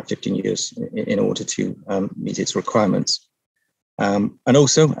 15 years in order to meet its requirements. And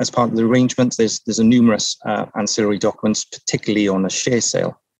also, as part of the arrangement, there's a numerous ancillary documents, particularly on a share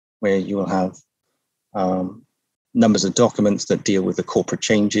sale, where you will have numbers of documents that deal with the corporate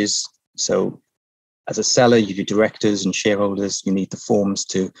changes. So as a seller, you do directors and shareholders, you need the forms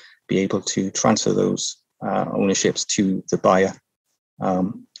to be able to transfer those ownerships to the buyer.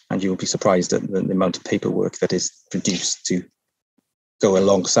 And you'll be surprised at the amount of paperwork that is produced to go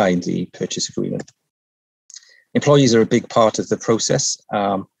alongside the purchase agreement. Employees are a big part of the process.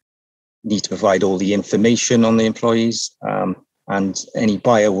 Need to provide all the information on the employees, and any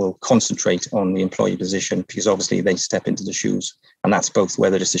buyer will concentrate on the employee position because obviously they step into the shoes, and that's both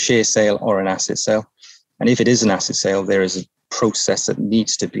whether it's a share sale or an asset sale. And if it is an asset sale, there is a process that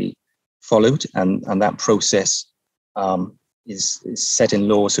needs to be followed, and that process is set in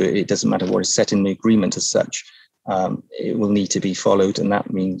law, so it doesn't matter what is set in the agreement as such. It will need to be followed, and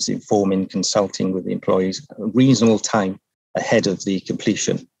that means informing, consulting with the employees a reasonable time ahead of the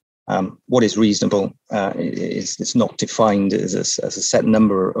completion. What is reasonable it's not defined as a set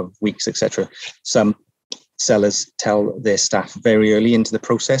number of weeks, etc. Some sellers tell their staff very early into the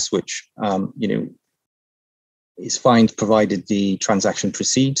process, which is fine provided the transaction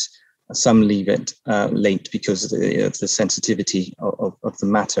proceeds. Some leave it late because of the sensitivity of the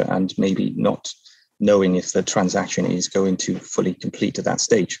matter and maybe not knowing if the transaction is going to fully complete at that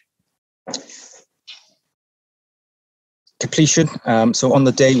stage. Completion. So on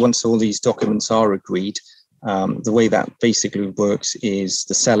the day, once all these documents are agreed, the way that basically works is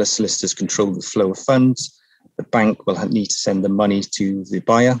the seller solicitors control the flow of funds. The bank will need to send the money to the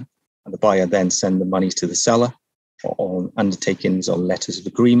buyer, and the buyer then send the money to the seller on undertakings or letters of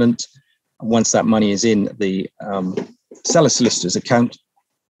agreement. And once that money is in the seller solicitor's account,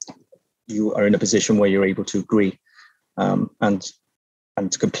 you are in a position where you're able to agree and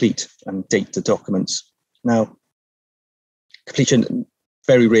to complete and date the documents. Now, completion,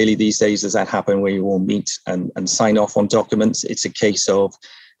 very rarely these days does that happen where you all meet and sign off on documents. It's a case of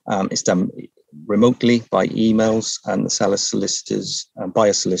it's done remotely by emails, and the seller solicitors and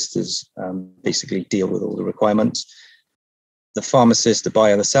buyer solicitors basically deal with all the requirements. The pharmacist, the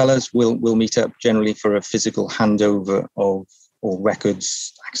buyer, the sellers will meet up generally for a physical handover of all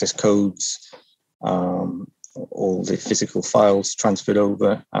records, access codes, all the physical files transferred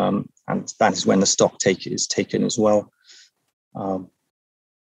over, and that is when the stock take is taken as well.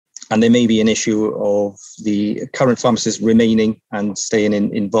 And there may be an issue of the current pharmacist remaining and staying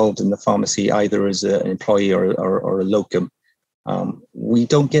involved in the pharmacy, either as an employee or a locum. We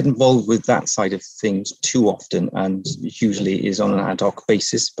don't get involved with that side of things too often, and usually is on an ad hoc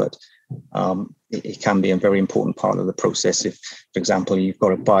basis, but it can be a very important part of the process. If, for example, you've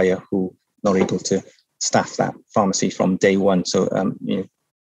got a buyer who not able to staff that pharmacy from day one, so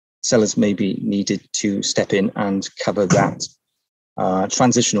sellers may be needed to step in and cover that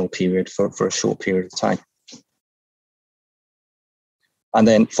transitional period for a short period of time. And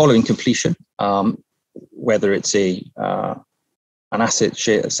then following completion, whether it's an asset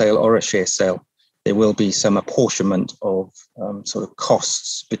share sale or a share sale, there will be some apportionment of sort of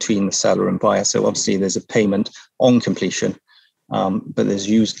costs between the seller and buyer. So obviously there's a payment on completion, but there's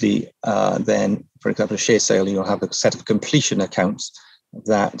usually then, for example, a share sale, you'll have a set of completion accounts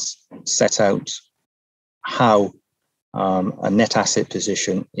that set out how a net asset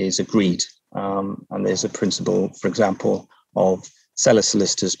position is agreed. And there's a principle, for example, of seller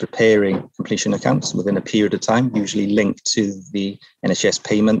solicitors preparing completion accounts within a period of time, usually linked to the NHS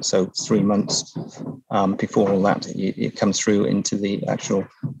payment. So 3 months before all that, it comes through into the actual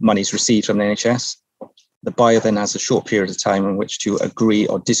monies received from the NHS. The buyer then has a short period of time in which to agree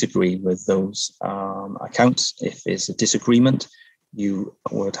or disagree with those accounts. If there's a disagreement, you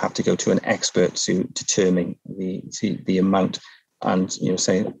would have to go to an expert to determine the amount. And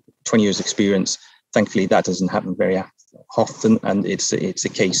say 20 years experience, thankfully that doesn't happen very often, and it's a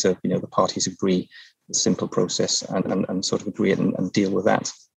case of the parties agree, a simple process, and sort of agree it and deal with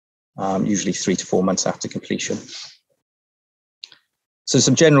that. Usually 3 to 4 months after completion. So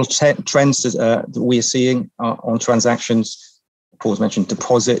some general trends that we are seeing on transactions. Paul's mentioned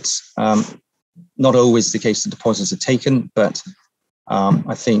deposits. Not always the case that deposits are taken, but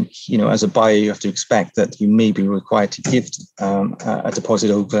I think, as a buyer, you have to expect that you may be required to give a deposit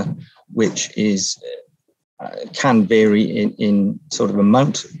over, which is can vary in sort of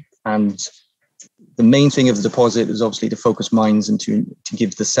amount. And the main thing of the deposit is obviously to focus minds and to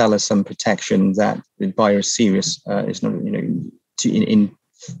give the seller some protection that the buyer is serious, is not, in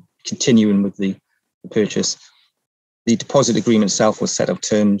continuing with the purchase. The deposit agreement itself will set out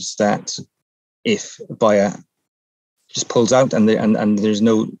terms that if a buyer just pulls out and there's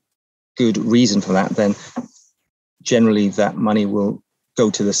no good reason for that, then generally that money will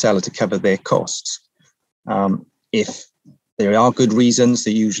go to the seller to cover their costs. If there are good reasons,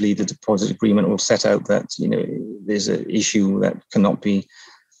 that usually the deposit agreement will set out that there's an issue that cannot be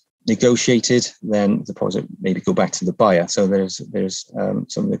negotiated, then the deposit maybe go back to the buyer. So there's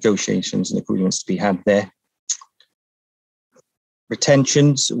some negotiations and agreements to be had there.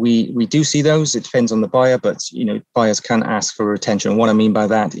 Retentions, we do see those. It depends on the buyer, but buyers can ask for a retention. And what I mean by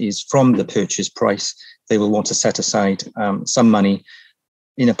that is from the purchase price, they will want to set aside some money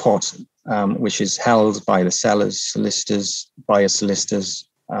in a pot, which is held by the sellers, solicitors, buyer solicitors,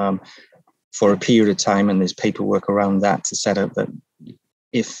 for a period of time. And there's paperwork around that to set out that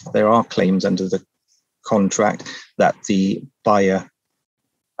if there are claims under the contract, that the buyer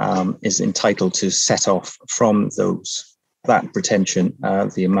is entitled to set off from that retention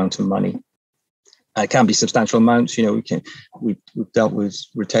the amount of money. It can be substantial amounts. We've dealt with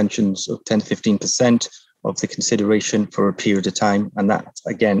retentions of 10 to 15% of the consideration for a period of time, and that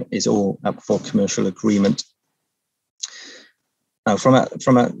again is all up for commercial agreement. Now,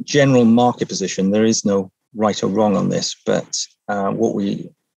 from a general market position, there is no right or wrong on this, but what we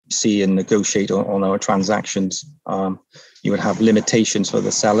see and negotiate on our transactions, you would have limitations for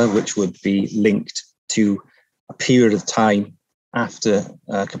the seller, which would be linked to a period of time after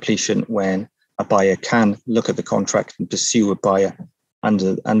completion when a buyer can look at the contract and pursue a buyer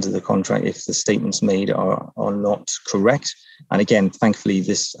under the contract if the statements made are not correct. And again, thankfully,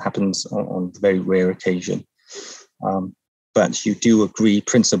 this happens on very rare occasion. But you do agree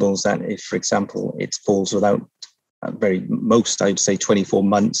principles that if, for example, it falls without most, I'd say 24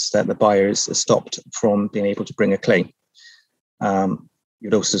 months, that the buyer is stopped from being able to bring a claim.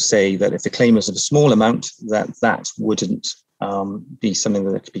 You'd also say that if the claim is of a small amount, that wouldn't be something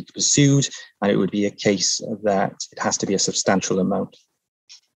that could be pursued, and it would be a case that it has to be a substantial amount.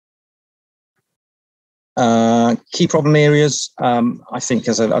 Key problem areas, I think,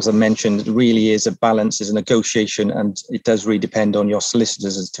 as I mentioned, it really is a balance, is a negotiation, and it does really depend on your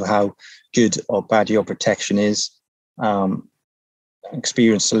solicitors as to how good or bad your protection is.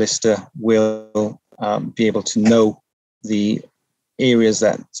 Experienced solicitor will be able to know the areas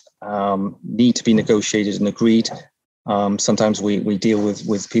that need to be negotiated and agreed. Sometimes we deal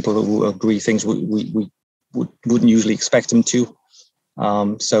with people who agree things we wouldn't usually expect them to.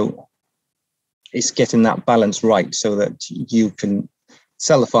 So it's getting that balance right so that you can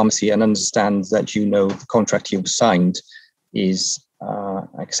sell the pharmacy and understand that the contract you've signed is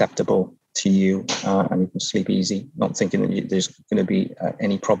acceptable to you, and you can sleep easy, not thinking that there's going to be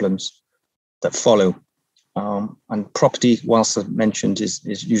any problems that follow. And property, whilst I've mentioned, is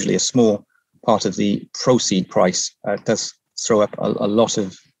usually a small part of the proceed price. It does throw up a lot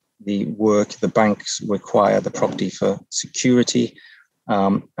of the work. The banks require the property for security,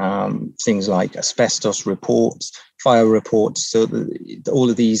 things like asbestos reports, fire reports. So all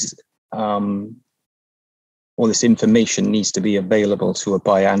of these, all this information needs to be available to a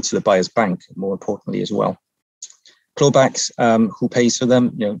buyer and to the buyer's bank, more importantly as well. Clawbacks, who pays for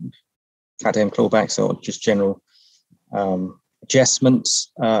them? CAT-M clawbacks or just general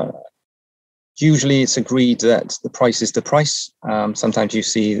adjustments. Usually it's agreed that the price is the price. Sometimes you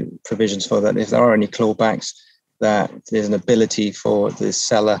see provisions for that. If there are any clawbacks, that there's an ability for the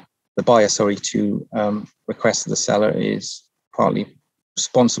buyer, to request that the seller is partly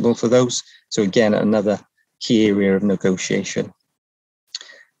responsible for those. So again, another key area of negotiation.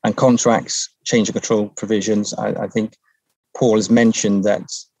 And contracts, change of control provisions. I think Paul has mentioned that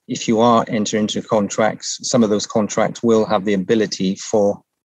if you are entering into contracts, some of those contracts will have the ability for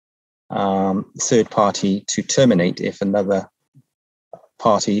third party to terminate if another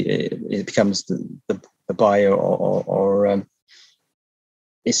party it becomes the buyer or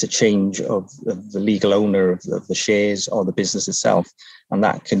it's a change of the legal owner of the shares or the business itself. And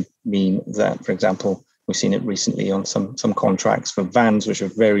that can mean that, for example, we've seen it recently on some contracts for vans, which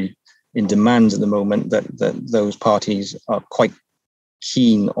are very in demand at the moment, that those parties are quite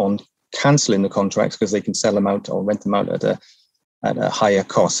keen on cancelling the contracts because they can sell them out or rent them out at a higher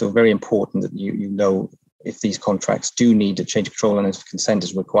cost. So very important that you know if these contracts do need a change of control and if consent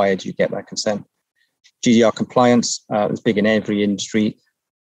is required, you get that consent. GDR compliance is big in every industry.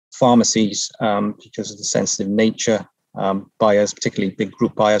 Pharmacies, because of the sensitive nature, buyers, particularly big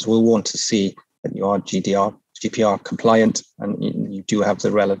group buyers, will want to see that you are GDPR compliant and you do have the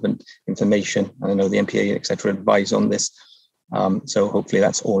relevant information. And I know the MPA, etc., advise on this. So hopefully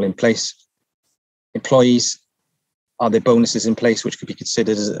that's all in place. Employees, are there bonuses in place which could be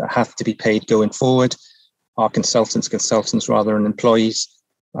considered as have to be paid going forward? Are consultants rather than employees?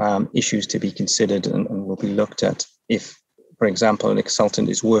 Issues to be considered and will be looked at. If, for example, a consultant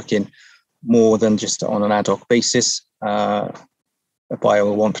is working more than just on an ad hoc basis, a buyer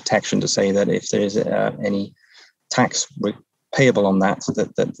will want protection to say that if there is any tax payable on that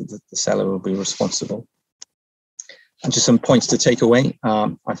the seller will be responsible. And just some points to take away.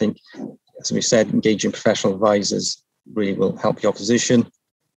 I think, as we said, engaging professional advisors really will help your position.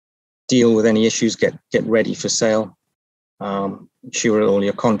 Deal with any issues, get ready for sale. Ensure all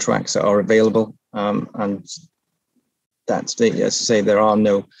your contracts are available. And that's, as I say, there are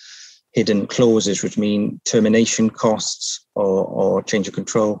no hidden clauses, which mean termination costs or change of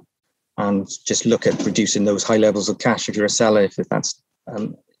control. And just look at reducing those high levels of cash if you're a seller, if that's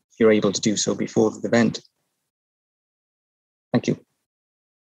if you're able to do so before the event. Thank you.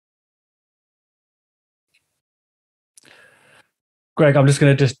 Greg, I'm just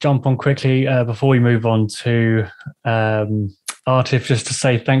going to jump on quickly before we move on to Atif, just to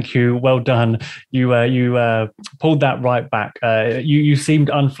say thank you. Well done. You pulled that right back. You seemed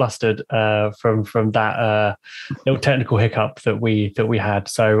unflustered from that little technical hiccup that we had.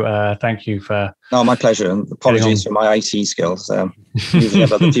 So thank you for. No, my pleasure. And apologies for my IT skills. Usually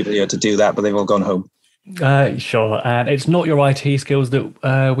have other people here to do that, but they've all gone home. Sure, and it's not your IT skills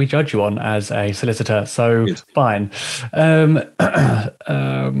that we judge you on as a solicitor, so good. Fine.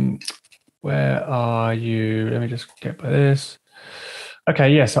 Where are you? Let me just get by this. Okay,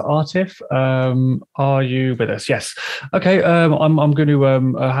 yes, so Atif, are you with us? Yes. Okay, I'm going to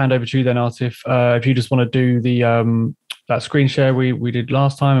hand over to you then, Atif. If you just want to do the that screen share we did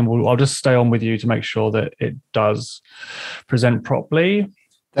last time, and I'll just stay on with you to make sure that it does present properly.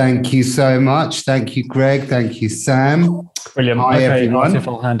 Thank you so much. Thank you, Greg. Thank you, Sam. Brilliant. Hi, okay, everyone. Atif,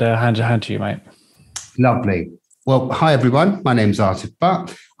 I'll hand to you, mate. Lovely. Well, hi, everyone. My name's Atif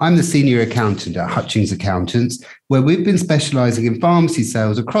Butt. I'm the senior accountant at Hutchings Accountants, where we've been specialising in pharmacy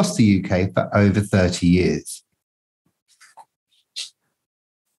sales across the UK for over 30 years.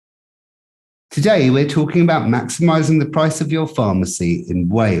 Today, we're talking about maximising the price of your pharmacy in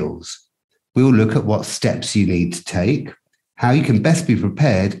Wales. We'll look at what steps you need to take, how you can best be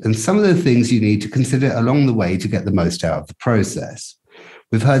prepared, and some of the things you need to consider along the way to get the most out of the process.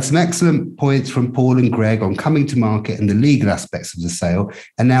 We've heard some excellent points from Paul and Greg on coming to market and the legal aspects of the sale,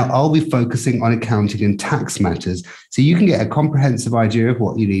 and now I'll be focusing on accounting and tax matters so you can get a comprehensive idea of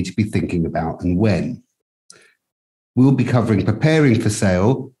what you need to be thinking about and when. We'll be covering preparing for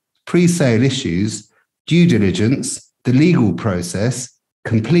sale, pre-sale issues, due diligence, the legal process,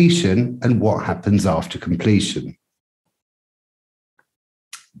 completion, and what happens after completion.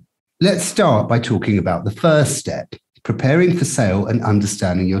 Let's start by talking about the first step, preparing for sale and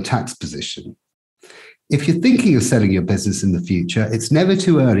understanding your tax position. If you're thinking of selling your business in the future, it's never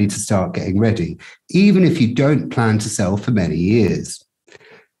too early to start getting ready, even if you don't plan to sell for many years.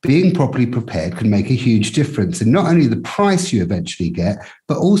 Being properly prepared can make a huge difference in not only the price you eventually get,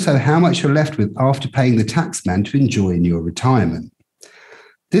 but also how much you're left with after paying the taxman to enjoy in your retirement.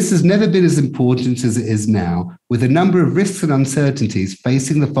 This has never been as important as it is now, with a number of risks and uncertainties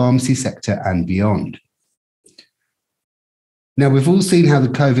facing the pharmacy sector and beyond. Now, we've all seen how the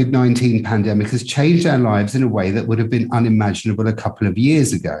COVID-19 pandemic has changed our lives in a way that would have been unimaginable a couple of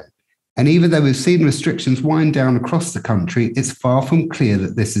years ago. And even though we've seen restrictions wind down across the country, it's far from clear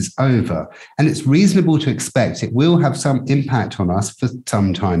that this is over. And it's reasonable to expect it will have some impact on us for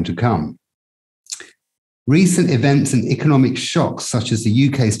some time to come. Recent events and economic shocks, such as the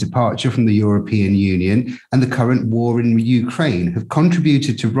UK's departure from the European Union and the current war in Ukraine, have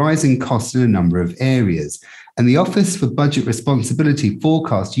contributed to rising costs in a number of areas. And the Office for Budget Responsibility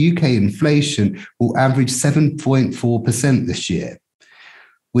forecasts UK inflation will average 7.4% this year.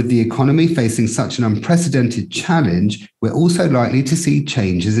 With the economy facing such an unprecedented challenge, we're also likely to see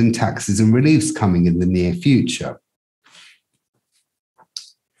changes in taxes and reliefs coming in the near future.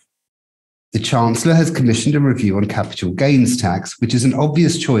 The Chancellor has commissioned a review on capital gains tax, which is an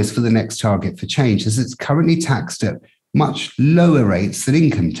obvious choice for the next target for change, as it's currently taxed at much lower rates than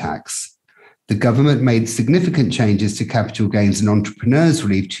income tax. The government made significant changes to capital gains and entrepreneurs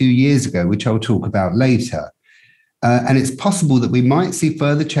relief 2 years ago, which I'll talk about later. And it's possible that we might see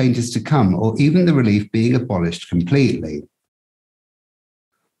further changes to come, or even the relief being abolished completely.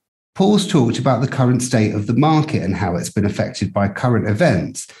 Paul's talked about the current state of the market and how it's been affected by current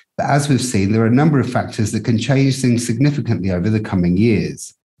events. But as we've seen, there are a number of factors that can change things significantly over the coming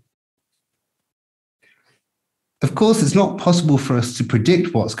years. Of course, it's not possible for us to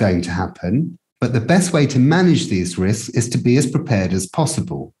predict what's going to happen, but the best way to manage these risks is to be as prepared as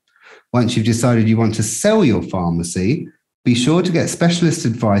possible. Once you've decided you want to sell your pharmacy, be sure to get specialist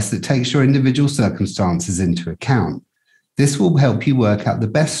advice that takes your individual circumstances into account. This will help you work out the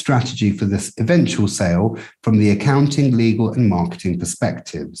best strategy for this eventual sale from the accounting, legal, and marketing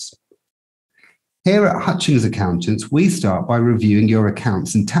perspectives. Here at Hutchings Accountants, we start by reviewing your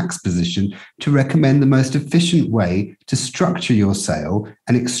accounts and tax position to recommend the most efficient way to structure your sale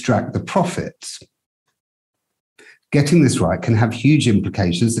and extract the profits. Getting this right can have huge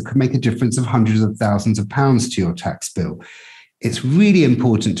implications that could make a difference of hundreds of thousands of pounds to your tax bill. It's really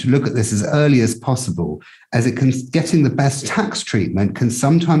important to look at this as early as possible, as getting the best tax treatment can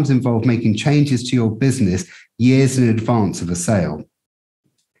sometimes involve making changes to your business years in advance of a sale.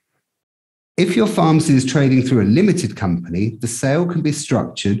 If your pharmacy is trading through a limited company, the sale can be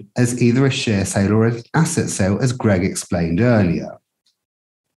structured as either a share sale or an asset sale, as Greg explained earlier.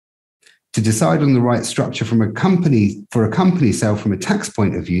 To decide on the right structure for a company sale from a tax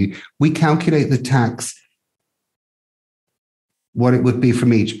point of view, we calculate the tax, what it would be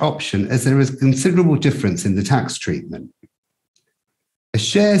from each option, as there is considerable difference in the tax treatment. A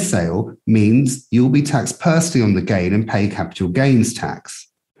share sale means you'll be taxed personally on the gain and pay capital gains tax.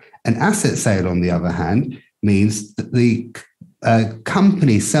 An asset sale, on the other hand, means that the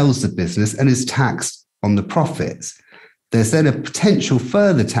company sells the business and is taxed on the profits. There's then a potential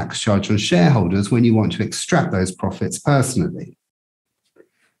further tax charge on shareholders when you want to extract those profits personally.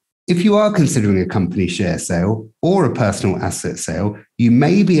 If you are considering a company share sale or a personal asset sale, you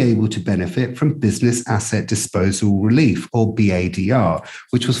may be able to benefit from Business Asset Disposal Relief, or BADR,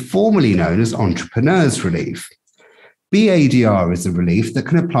 which was formerly known as Entrepreneurs Relief. BADR is a relief that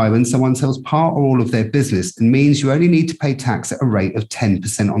can apply when someone sells part or all of their business and means you only need to pay tax at a rate of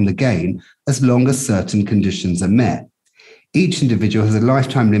 10% on the gain as long as certain conditions are met. Each individual has a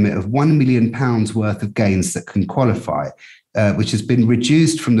lifetime limit of £1 million worth of gains that can qualify, which has been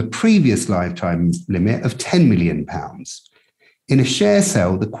reduced from the previous lifetime limit of £10 million. In a share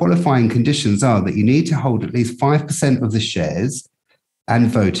sale, the qualifying conditions are that you need to hold at least 5% of the shares and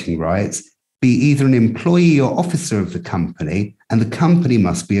voting rights, be either an employee or officer of the company, and the company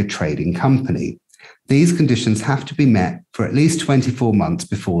must be a trading company. These conditions have to be met for at least 24 months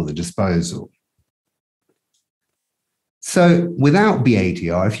before the disposal. So without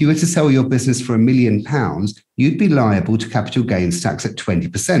BADR, if you were to sell your business for £1 million, you'd be liable to capital gains tax at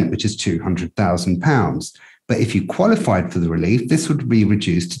 20%, which is £200,000. But if you qualified for the relief, this would be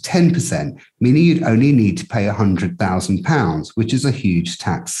reduced to 10%, meaning you'd only need to pay £100,000, which is a huge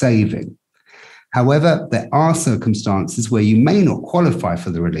tax saving. However, there are circumstances where you may not qualify for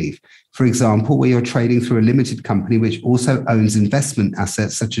the relief. For example, where you're trading through a limited company which also owns investment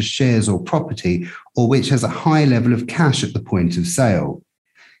assets such as shares or property, or which has a high level of cash at the point of sale.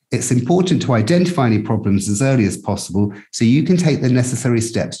 It's important to identify any problems as early as possible so you can take the necessary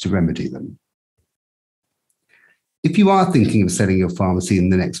steps to remedy them. If you are thinking of selling your pharmacy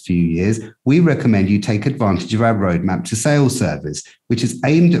in the next few years, we recommend you take advantage of our Roadmap to Sale service, which is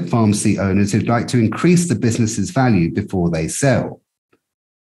aimed at pharmacy owners who'd like to increase the business's value before they sell.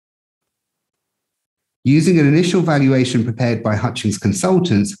 Using an initial valuation prepared by Hutchings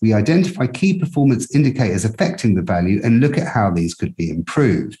Consultants, we identify key performance indicators affecting the value and look at how these could be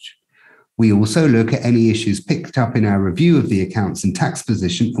improved. We also look at any issues picked up in our review of the accounts and tax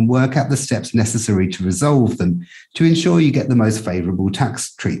position and work out the steps necessary to resolve them to ensure you get the most favourable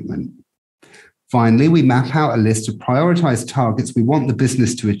tax treatment. Finally, we map out a list of prioritised targets we want the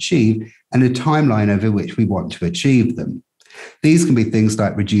business to achieve and a timeline over which we want to achieve them. These can be things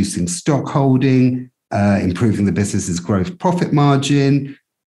like reducing stock holding, improving the business's gross profit margin,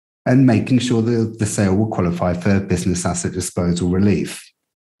 and making sure that the sale will qualify for business asset disposal relief.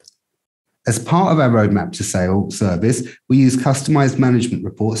 As part of our Roadmap to Sale service, we use customized management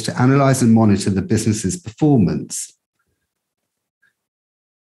reports to analyze and monitor the business's performance.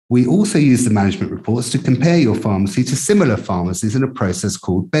 We also use the management reports to compare your pharmacy to similar pharmacies in a process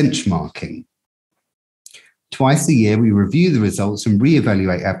called benchmarking. Twice a year, we review the results and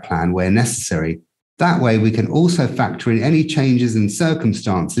reevaluate our plan where necessary. That way, we can also factor in any changes in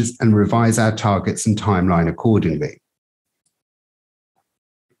circumstances and revise our targets and timeline accordingly.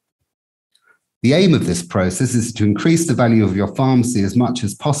 The aim of this process is to increase the value of your pharmacy as much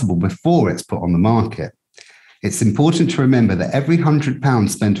as possible before it's put on the market. It's important to remember that every £100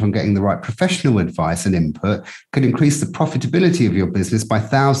 spent on getting the right professional advice and input can increase the profitability of your business by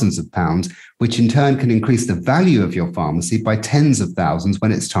thousands of pounds, which in turn can increase the value of your pharmacy by tens of thousands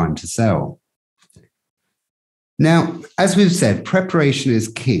when it's time to sell. Now, as we've said, preparation is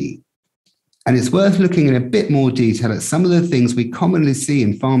key. And it's worth looking in a bit more detail at some of the things we commonly see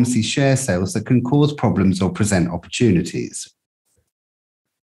in pharmacy share sales that can cause problems or present opportunities.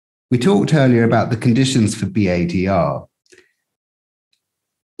 We talked earlier about the conditions for BADR.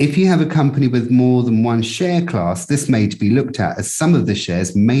 If you have a company with more than one share class, this may be looked at as some of the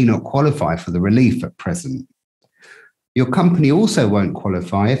shares may not qualify for the relief at present. Your company also won't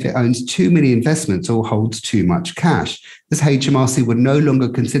qualify if it owns too many investments or holds too much cash, as HMRC would no longer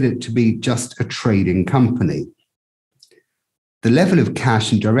consider it to be just a trading company. The level of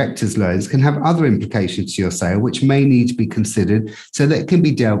cash and directors' loans can have other implications to your sale, which may need to be considered so that it can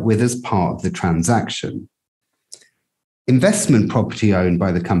be dealt with as part of the transaction. Investment property owned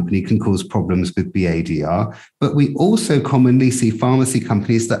by the company can cause problems with BADR, but we also commonly see pharmacy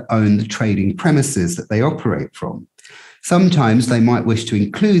companies that own the trading premises that they operate from. Sometimes they might wish to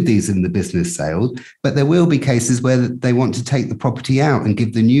include these in the business sale, but there will be cases where they want to take the property out and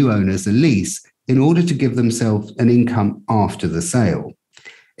give the new owners a lease in order to give themselves an income after the sale.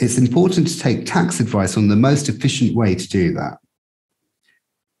 It's important to take tax advice on the most efficient way to do that.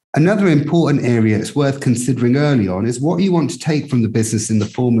 Another important area it's worth considering early on is what you want to take from the business in the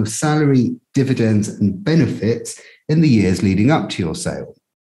form of salary, dividends, and benefits in the years leading up to your sale.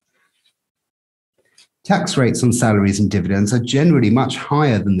 Tax rates on salaries and dividends are generally much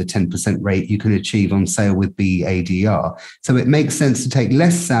higher than the 10% rate you can achieve on sale with BADR, so it makes sense to take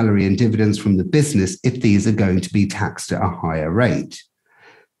less salary and dividends from the business if these are going to be taxed at a higher rate.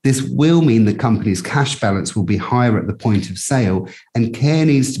 This will mean the company's cash balance will be higher at the point of sale, and care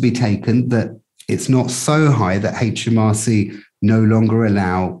needs to be taken that it's not so high that HMRC no longer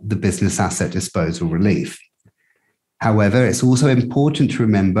allow the business asset disposal relief. However, it's also important to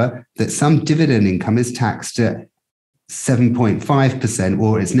remember that some dividend income is taxed at 7.5%,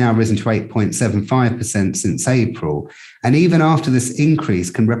 or it's now risen to 8.75% since April. And even after this increase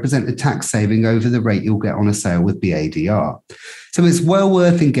can represent a tax saving over the rate you'll get on a sale with BADR. So it's well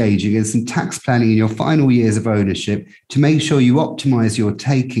worth engaging in some tax planning in your final years of ownership to make sure you optimize your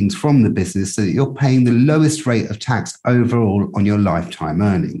takings from the business so that you're paying the lowest rate of tax overall on your lifetime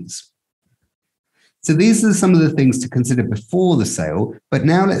earnings. So these are some of the things to consider before the sale, but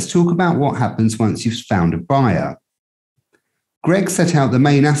now let's talk about what happens once you've found a buyer. Greg set out the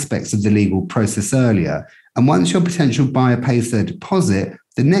main aspects of the legal process earlier, and once your potential buyer pays their deposit,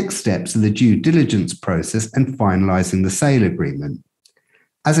 the next steps are the due diligence process and finalising the sale agreement.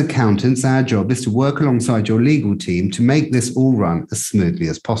 As accountants, our job is to work alongside your legal team to make this all run as smoothly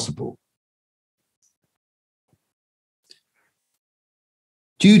as possible.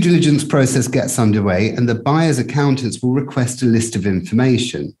 Due diligence process gets underway and the buyer's accountants will request a list of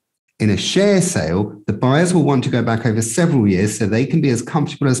information. In a share sale, the buyers will want to go back over several years so they can be as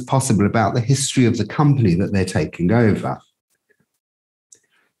comfortable as possible about the history of the company that they're taking over.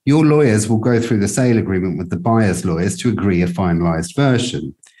 Your lawyers will go through the sale agreement with the buyer's lawyers to agree a finalised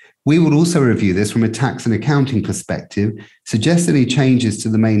version. We will also review this from a tax and accounting perspective, suggest any changes to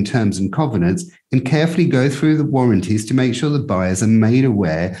the main terms and covenants, and carefully go through the warranties to make sure the buyers are made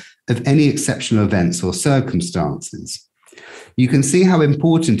aware of any exceptional events or circumstances. You can see how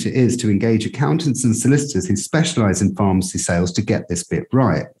important it is to engage accountants and solicitors who specialise in pharmacy sales to get this bit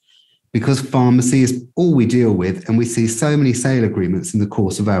right. Because pharmacy is all we deal with and we see so many sale agreements in the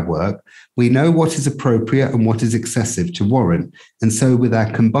course of our work, we know what is appropriate and what is excessive to warrant. And so with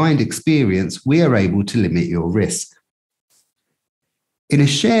our combined experience, we are able to limit your risk. In a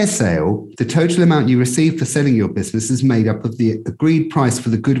share sale, the total amount you receive for selling your business is made up of the agreed price for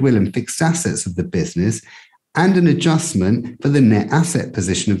the goodwill and fixed assets of the business and an adjustment for the net asset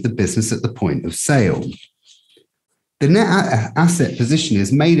position of the business at the point of sale. The net asset position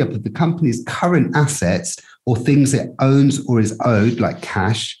is made up of the company's current assets or things it owns or is owed, like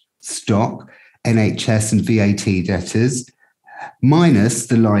cash, stock, NHS and VAT debtors, minus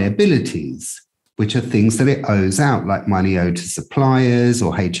the liabilities, which are things that it owes out, like money owed to suppliers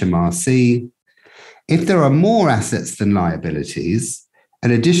or HMRC. If there are more assets than liabilities, an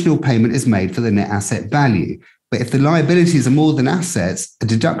additional payment is made for the net asset value. But if the liabilities are more than assets, a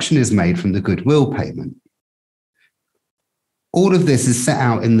deduction is made from the goodwill payment. All of this is set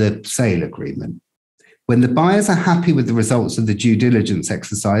out in the sale agreement. When the buyers are happy with the results of the due diligence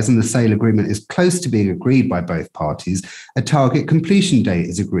exercise and the sale agreement is close to being agreed by both parties, a target completion date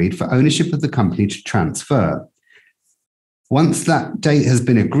is agreed for ownership of the company to transfer. Once that date has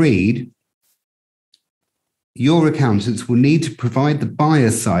been agreed, your accountants will need to provide the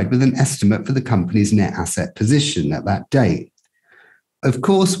buyer's side with an estimate for the company's net asset position at that date. Of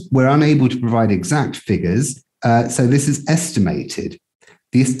course, we're unable to provide exact figures, so this is estimated.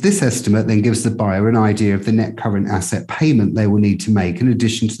 This estimate then gives the buyer an idea of the net current asset payment they will need to make in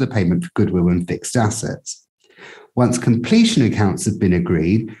addition to the payment for goodwill and fixed assets. Once completion accounts have been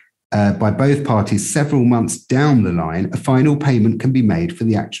agreed by both parties several months down the line, a final payment can be made for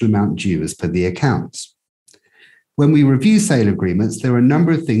the actual amount due as per the accounts. When we review sale agreements, there are a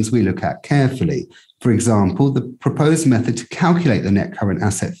number of things we look at carefully. For example, the proposed method to calculate the net current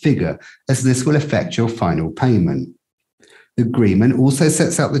asset figure, as this will affect your final payment. The agreement also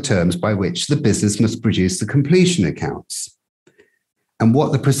sets out the terms by which the business must produce the completion accounts and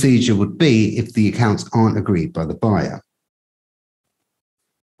what the procedure would be if the accounts aren't agreed by the buyer.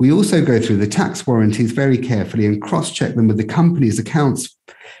 We also go through the tax warranties very carefully and cross-check them with the company's accounts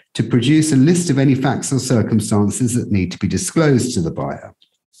to produce a list of any facts or circumstances that need to be disclosed to the buyer.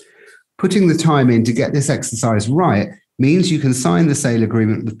 Putting the time in to get this exercise right means you can sign the sale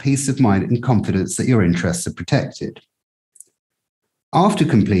agreement with peace of mind and confidence that your interests are protected. After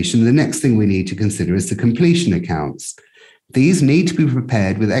completion, the next thing we need to consider is the completion accounts. These need to be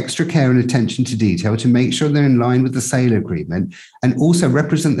prepared with extra care and attention to detail to make sure they're in line with the sale agreement and also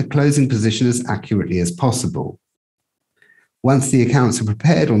represent the closing position as accurately as possible. Once the accounts are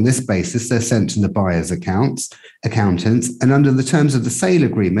prepared on this basis, they're sent to the buyer's accountants, and under the terms of the sale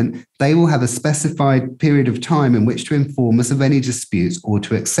agreement, they will have a specified period of time in which to inform us of any disputes or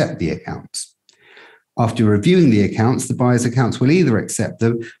to accept the accounts. After reviewing the accounts, the buyer's accounts will either accept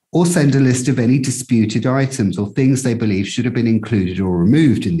them or send a list of any disputed items or things they believe should have been included or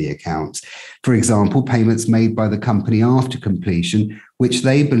removed in the accounts. For example, payments made by the company after completion, which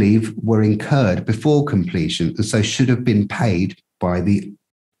they believe were incurred before completion and so should have been paid by the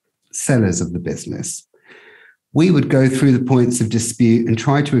sellers of the business. We would go through the points of dispute and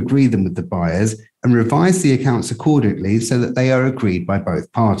try to agree them with the buyers and revise the accounts accordingly so that they are agreed by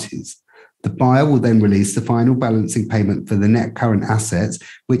both parties. The buyer will then release the final balancing payment for the net current assets,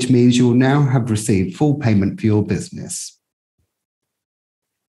 which means you will now have received full payment for your business.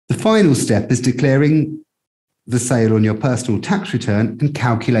 The final step is declaring the sale on your personal tax return and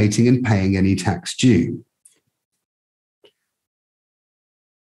calculating and paying any tax due.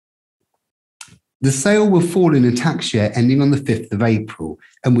 The sale will fall in a tax year ending on the 5th of April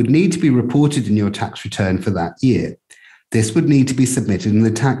and would need to be reported in your tax return for that year. This would need to be submitted in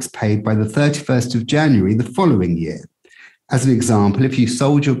the tax paid by the 31st of January the following year. As an example, if you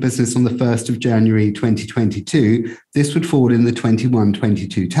sold your business on the 1st of January 2022, this would fall in the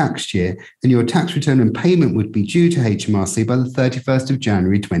 21-22 tax year, and your tax return and payment would be due to HMRC by the 31st of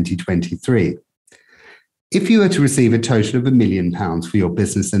January 2023. If you were to receive a total of £1 million for your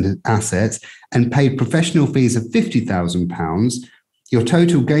business and assets and paid professional fees of £50,000, your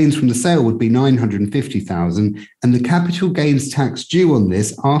total gains from the sale would be £950,000, and the capital gains tax due on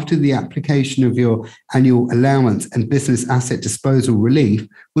this after the application of your annual allowance and business asset disposal relief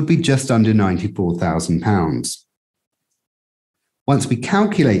would be just under £94,000. Once we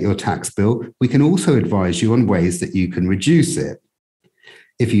calculate your tax bill, we can also advise you on ways that you can reduce it.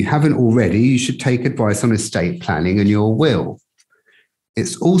 If you haven't already, you should take advice on estate planning and your will.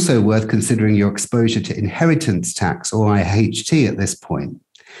 It's also worth considering your exposure to inheritance tax or IHT at this point.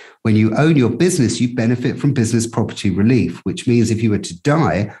 When you own your business, you benefit from business property relief, which means if you were to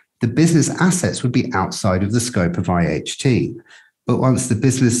die, the business assets would be outside of the scope of IHT. But once the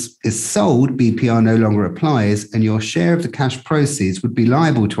business is sold, BPR no longer applies, and your share of the cash proceeds would be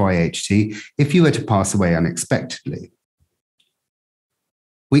liable to IHT if you were to pass away unexpectedly.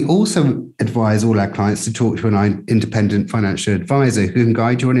 We also advise all our clients to talk to an independent financial advisor who can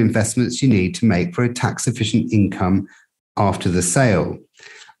guide you on investments you need to make for a tax-efficient income after the sale.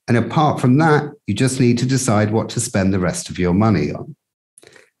 And apart from that, you just need to decide what to spend the rest of your money on.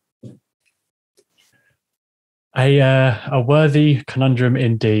 A worthy conundrum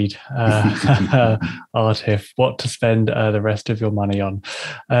indeed, Atif, what to spend the rest of your money on.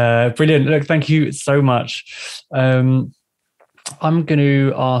 Brilliant. Look, thank you so much. I'm going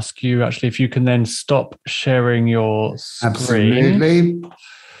to ask you actually if you can then stop sharing your screen. Absolutely.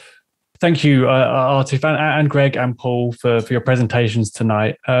 Thank you, Atif and Greg and Paul for your presentations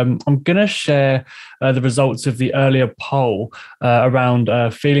tonight. I'm going to share the results of the earlier poll around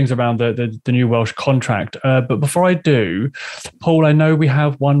feelings around the new Welsh contract. But before I do, Paul, I know we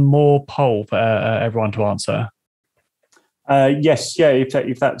have one more poll for everyone to answer. Yes, yeah.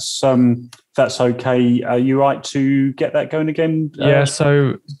 If that's okay, are you right to get that going again? Yeah.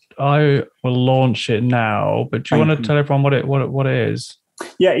 So I will launch it now. But do you want to tell everyone what it is?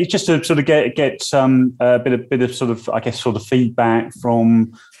 Yeah, it's just to sort of get a bit of sort of, I guess, sort of feedback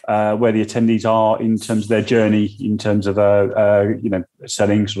from where the attendees are in terms of their journey, in terms of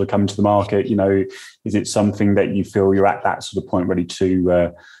selling, sort of coming to the market. You know, is it something that you feel you're at that sort of point ready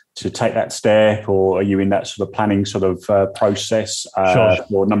to take that step, or are you in that sort of planning sort of process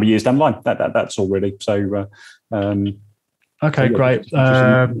for a number of years down the line? That's all really. So. Okay, great.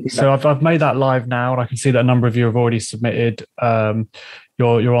 So I've made that live now, and I can see that a number of you have already submitted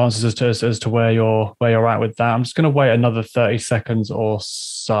your answers as to where you're at with that. I'm just going to wait another 30 seconds or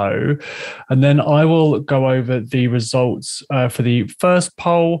so, and then I will go over the results for the first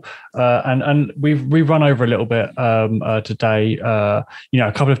poll. And we've run over a little bit today. A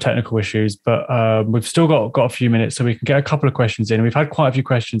couple of technical issues, but we've still got a few minutes, so we can get a couple of questions in. We've had quite a few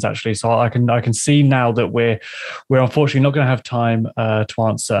questions actually, so I can see now that we're unfortunately not going to have time to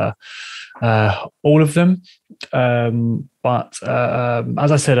answer all of them. But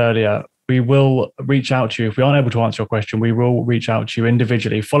as I said earlier, we will reach out to you. If we aren't able to answer your question, we will reach out to you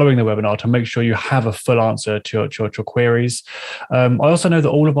individually following the webinar to make sure you have a full answer to your queries. I also know that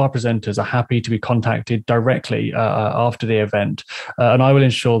all of our presenters are happy to be contacted directly after the event, and I will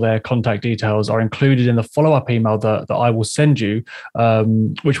ensure their contact details are included in the follow-up email that I will send you,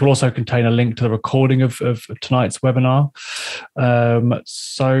 which will also contain a link to the recording of tonight's webinar.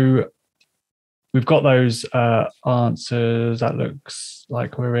 So we've got those answers. That looks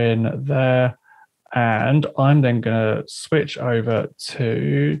like we're in there. And I'm then going to switch over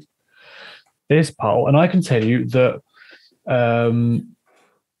to this poll. And I can tell you that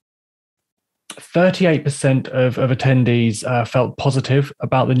 38% of attendees felt positive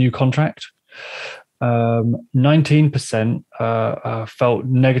about the new contract. 19% felt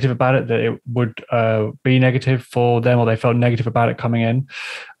negative about it, that it would be negative for them, or they felt negative about it coming in.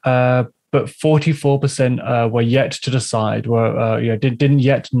 But 44% were yet to decide, didn't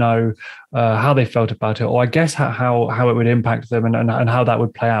yet know how they felt about it, or I guess how it would impact them and how that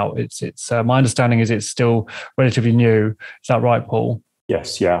would play out. It's my understanding is it's still relatively new. Is that right, Paul?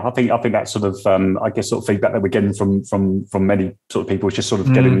 Yes, yeah, I think that's sort of I guess sort of feedback that we're getting from many sort of people is just sort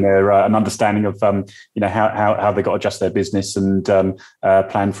of getting their an understanding of how they got to adjust their business and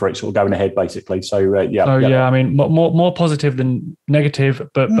plan for it sort of going ahead basically. So I mean more positive than negative,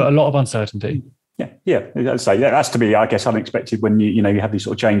 but a lot of uncertainty. Yeah. I'd say that has to be, I guess, unexpected when you have these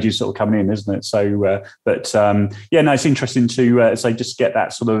sort of changes sort of coming in, isn't it? So, it's interesting to say just get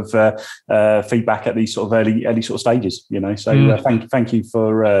that sort of feedback at these sort of early sort of stages. So thank you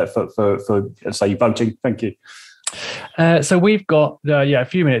for say voting. Thank you. So we've got a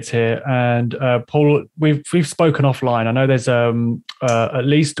few minutes here, and Paul, we've spoken offline. I know there's at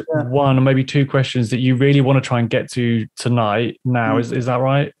least one or maybe two questions that you really want to try and get to tonight. Now, is that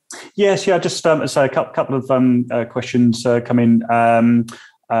right? Yes, yeah. Just say a couple of questions come in.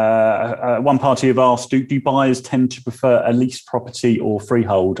 One party have asked: Do buyers tend to prefer a leased property or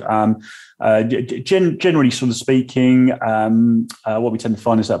freehold? Generally, sort of speaking, what we tend to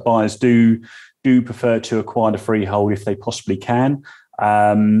find is that buyers do prefer to acquire the freehold if they possibly can.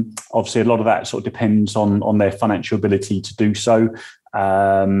 Obviously, a lot of that sort of depends on their financial ability to do so.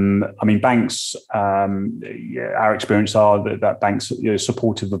 I mean, banks. Our experience are that banks are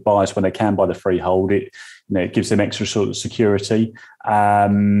supportive of buyers when they can buy the freehold. It gives them extra sort of security.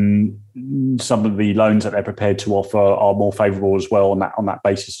 Some of the loans that they're prepared to offer are more favourable as well on that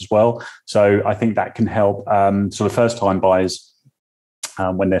basis as well. So I think that can help sort of first time buyers.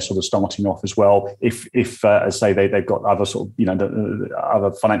 When they're sort of starting off as well, if as say they've got other sort of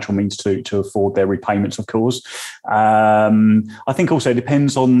other financial means to afford their repayments, of course. I think also it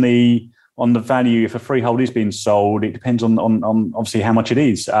depends on the value. If a freehold is being sold, it depends on obviously how much it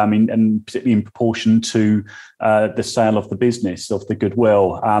is. I mean, and particularly in proportion to the sale of the business, of the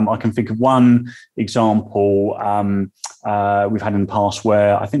goodwill. I can think of one example we've had in the past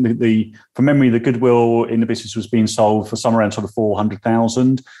where I think from memory, the goodwill in the business was being sold for somewhere around sort of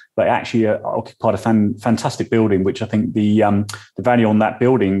 400,000. But actually occupied a fantastic building, which I think the value on that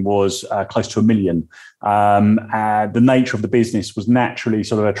building was close to £1 million. The nature of the business was naturally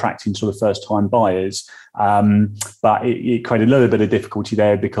sort of attracting sort of first-time buyers, but it created a little bit of difficulty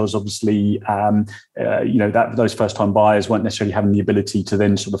there because obviously, those first-time buyers weren't necessarily having the ability to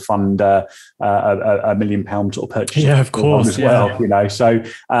then sort of fund a £1 million sort of purchase. Yeah, of course, as well. So,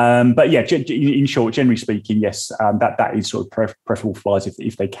 but yeah, in short, generally speaking, yes, that is sort of preferable for buyers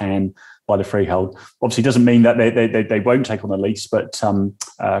if they can buy the freehold. Obviously, doesn't mean that they won't take on a lease, but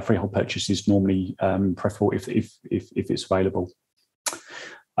freehold purchase is normally preferable if it's available.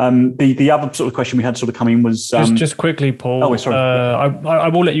 The other sort of question we had sort of come in was just quickly, Paul. Oh, sorry. I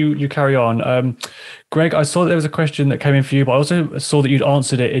will let you carry on. Greg, I saw that there was a question that came in for you, but I also saw that you'd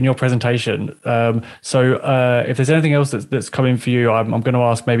answered it in your presentation. So if there's anything else that's coming for you, I'm going to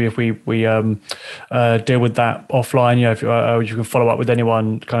ask maybe if we deal with that offline. If you can follow up with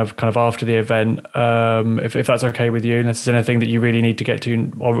anyone kind of after the event, if that's okay with you. Unless there's anything that you really need to get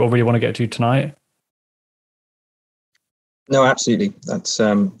to or really want to get to tonight. No, absolutely. That's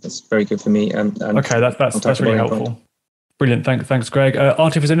very good for me. And okay, that's really helpful. Brilliant. Thanks, Greg.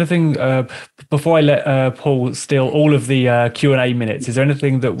 Atif, is there anything before I let Paul steal all of the Q&A minutes? Is there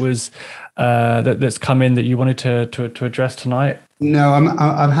anything that was that's come in that you wanted to address tonight? No,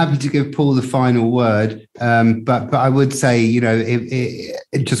 I'm happy to give Paul the final word, but I would say,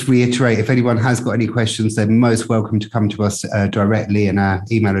 just reiterate, if anyone has got any questions, they're most welcome to come to us directly, and our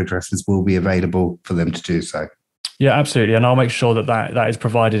email addresses will be available for them to do so. Yeah, absolutely. And I'll make sure that is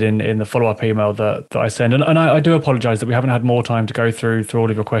provided in the follow-up email that I send. And I do apologize that we haven't had more time to go through all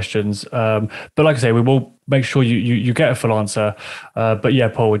of your questions. But like I say, we will make sure you get a full answer. But yeah,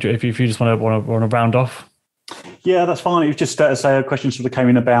 Paul, if you just want to round off. Yeah, that's fine. It was just say a question sort of came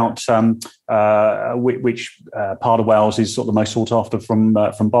in about which part of Wales is sort of the most sought after from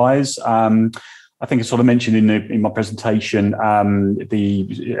buyers. I think I sort of mentioned in my presentation,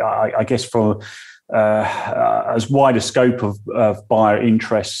 I guess for as wide a scope of buyer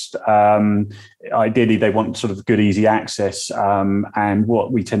interest, ideally they want sort of good, easy access. And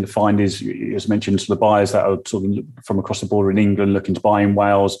what we tend to find is, as mentioned, sort of buyers that are sort of from across the border in England looking to buy in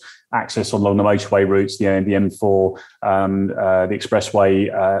Wales, access along the motorway routes, the M4, the expressway,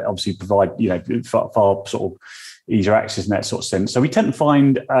 obviously provide, far sort of easier access in that sort of sense. So we tend to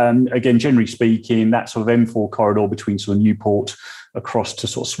find, again, generally speaking, that sort of M4 corridor between sort of Newport across to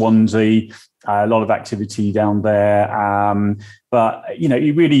sort of Swansea, a lot of activity down there. But,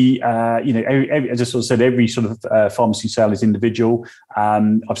 it really, as I sort of said, every sort of pharmacy sale is individual.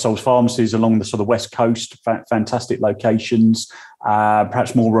 I've sold pharmacies along the sort of West Coast, fantastic locations,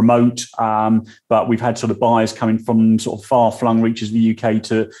 perhaps more remote. But we've had sort of buyers coming from sort of far-flung reaches of the UK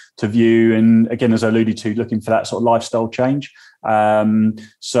to view. And again, as I alluded to, looking for that sort of lifestyle change.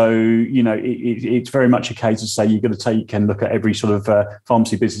 So, you know, it's very much a case of say you've got to take and look at every sort of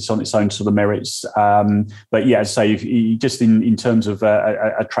pharmacy business on its own sort of merits. But yeah, say if you, just in terms of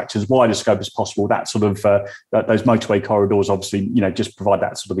attract as wide a scope as possible, that sort of those motorway corridors obviously, you know, just provide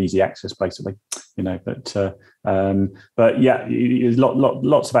that sort of easy access basically, you know, but yeah,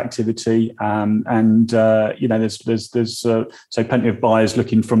 lots of activity, and you know, there's so plenty of buyers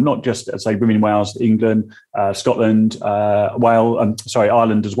looking from not just say women in Wales, England, Scotland,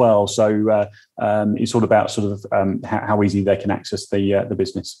 Ireland as well. So it's all about sort of how easy they can access the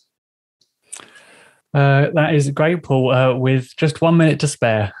business. That is great, Paul. With just 1 minute to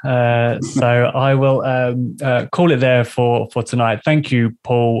spare, so I will call it there for tonight. Thank you,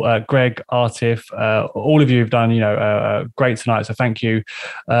 Paul, Greg, Atif, all of you have done great tonight. So thank you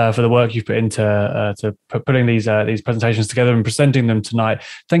for the work you've put into putting these presentations together and presenting them tonight.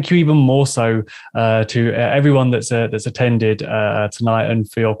 Thank you even more so to everyone that's attended tonight and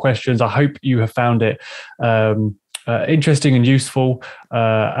for your questions. I hope you have found it interesting and useful,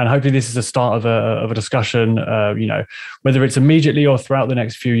 and hopefully this is the start of a discussion, whether it's immediately or throughout the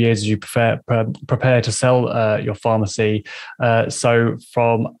next few years as you prepare to sell your pharmacy. So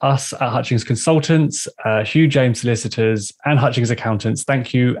from us at Hutchings Consultants, Hugh James Solicitors and Hutchings Accountants,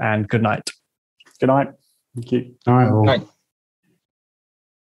 thank you and good night. Good night. Thank you. All right. Well.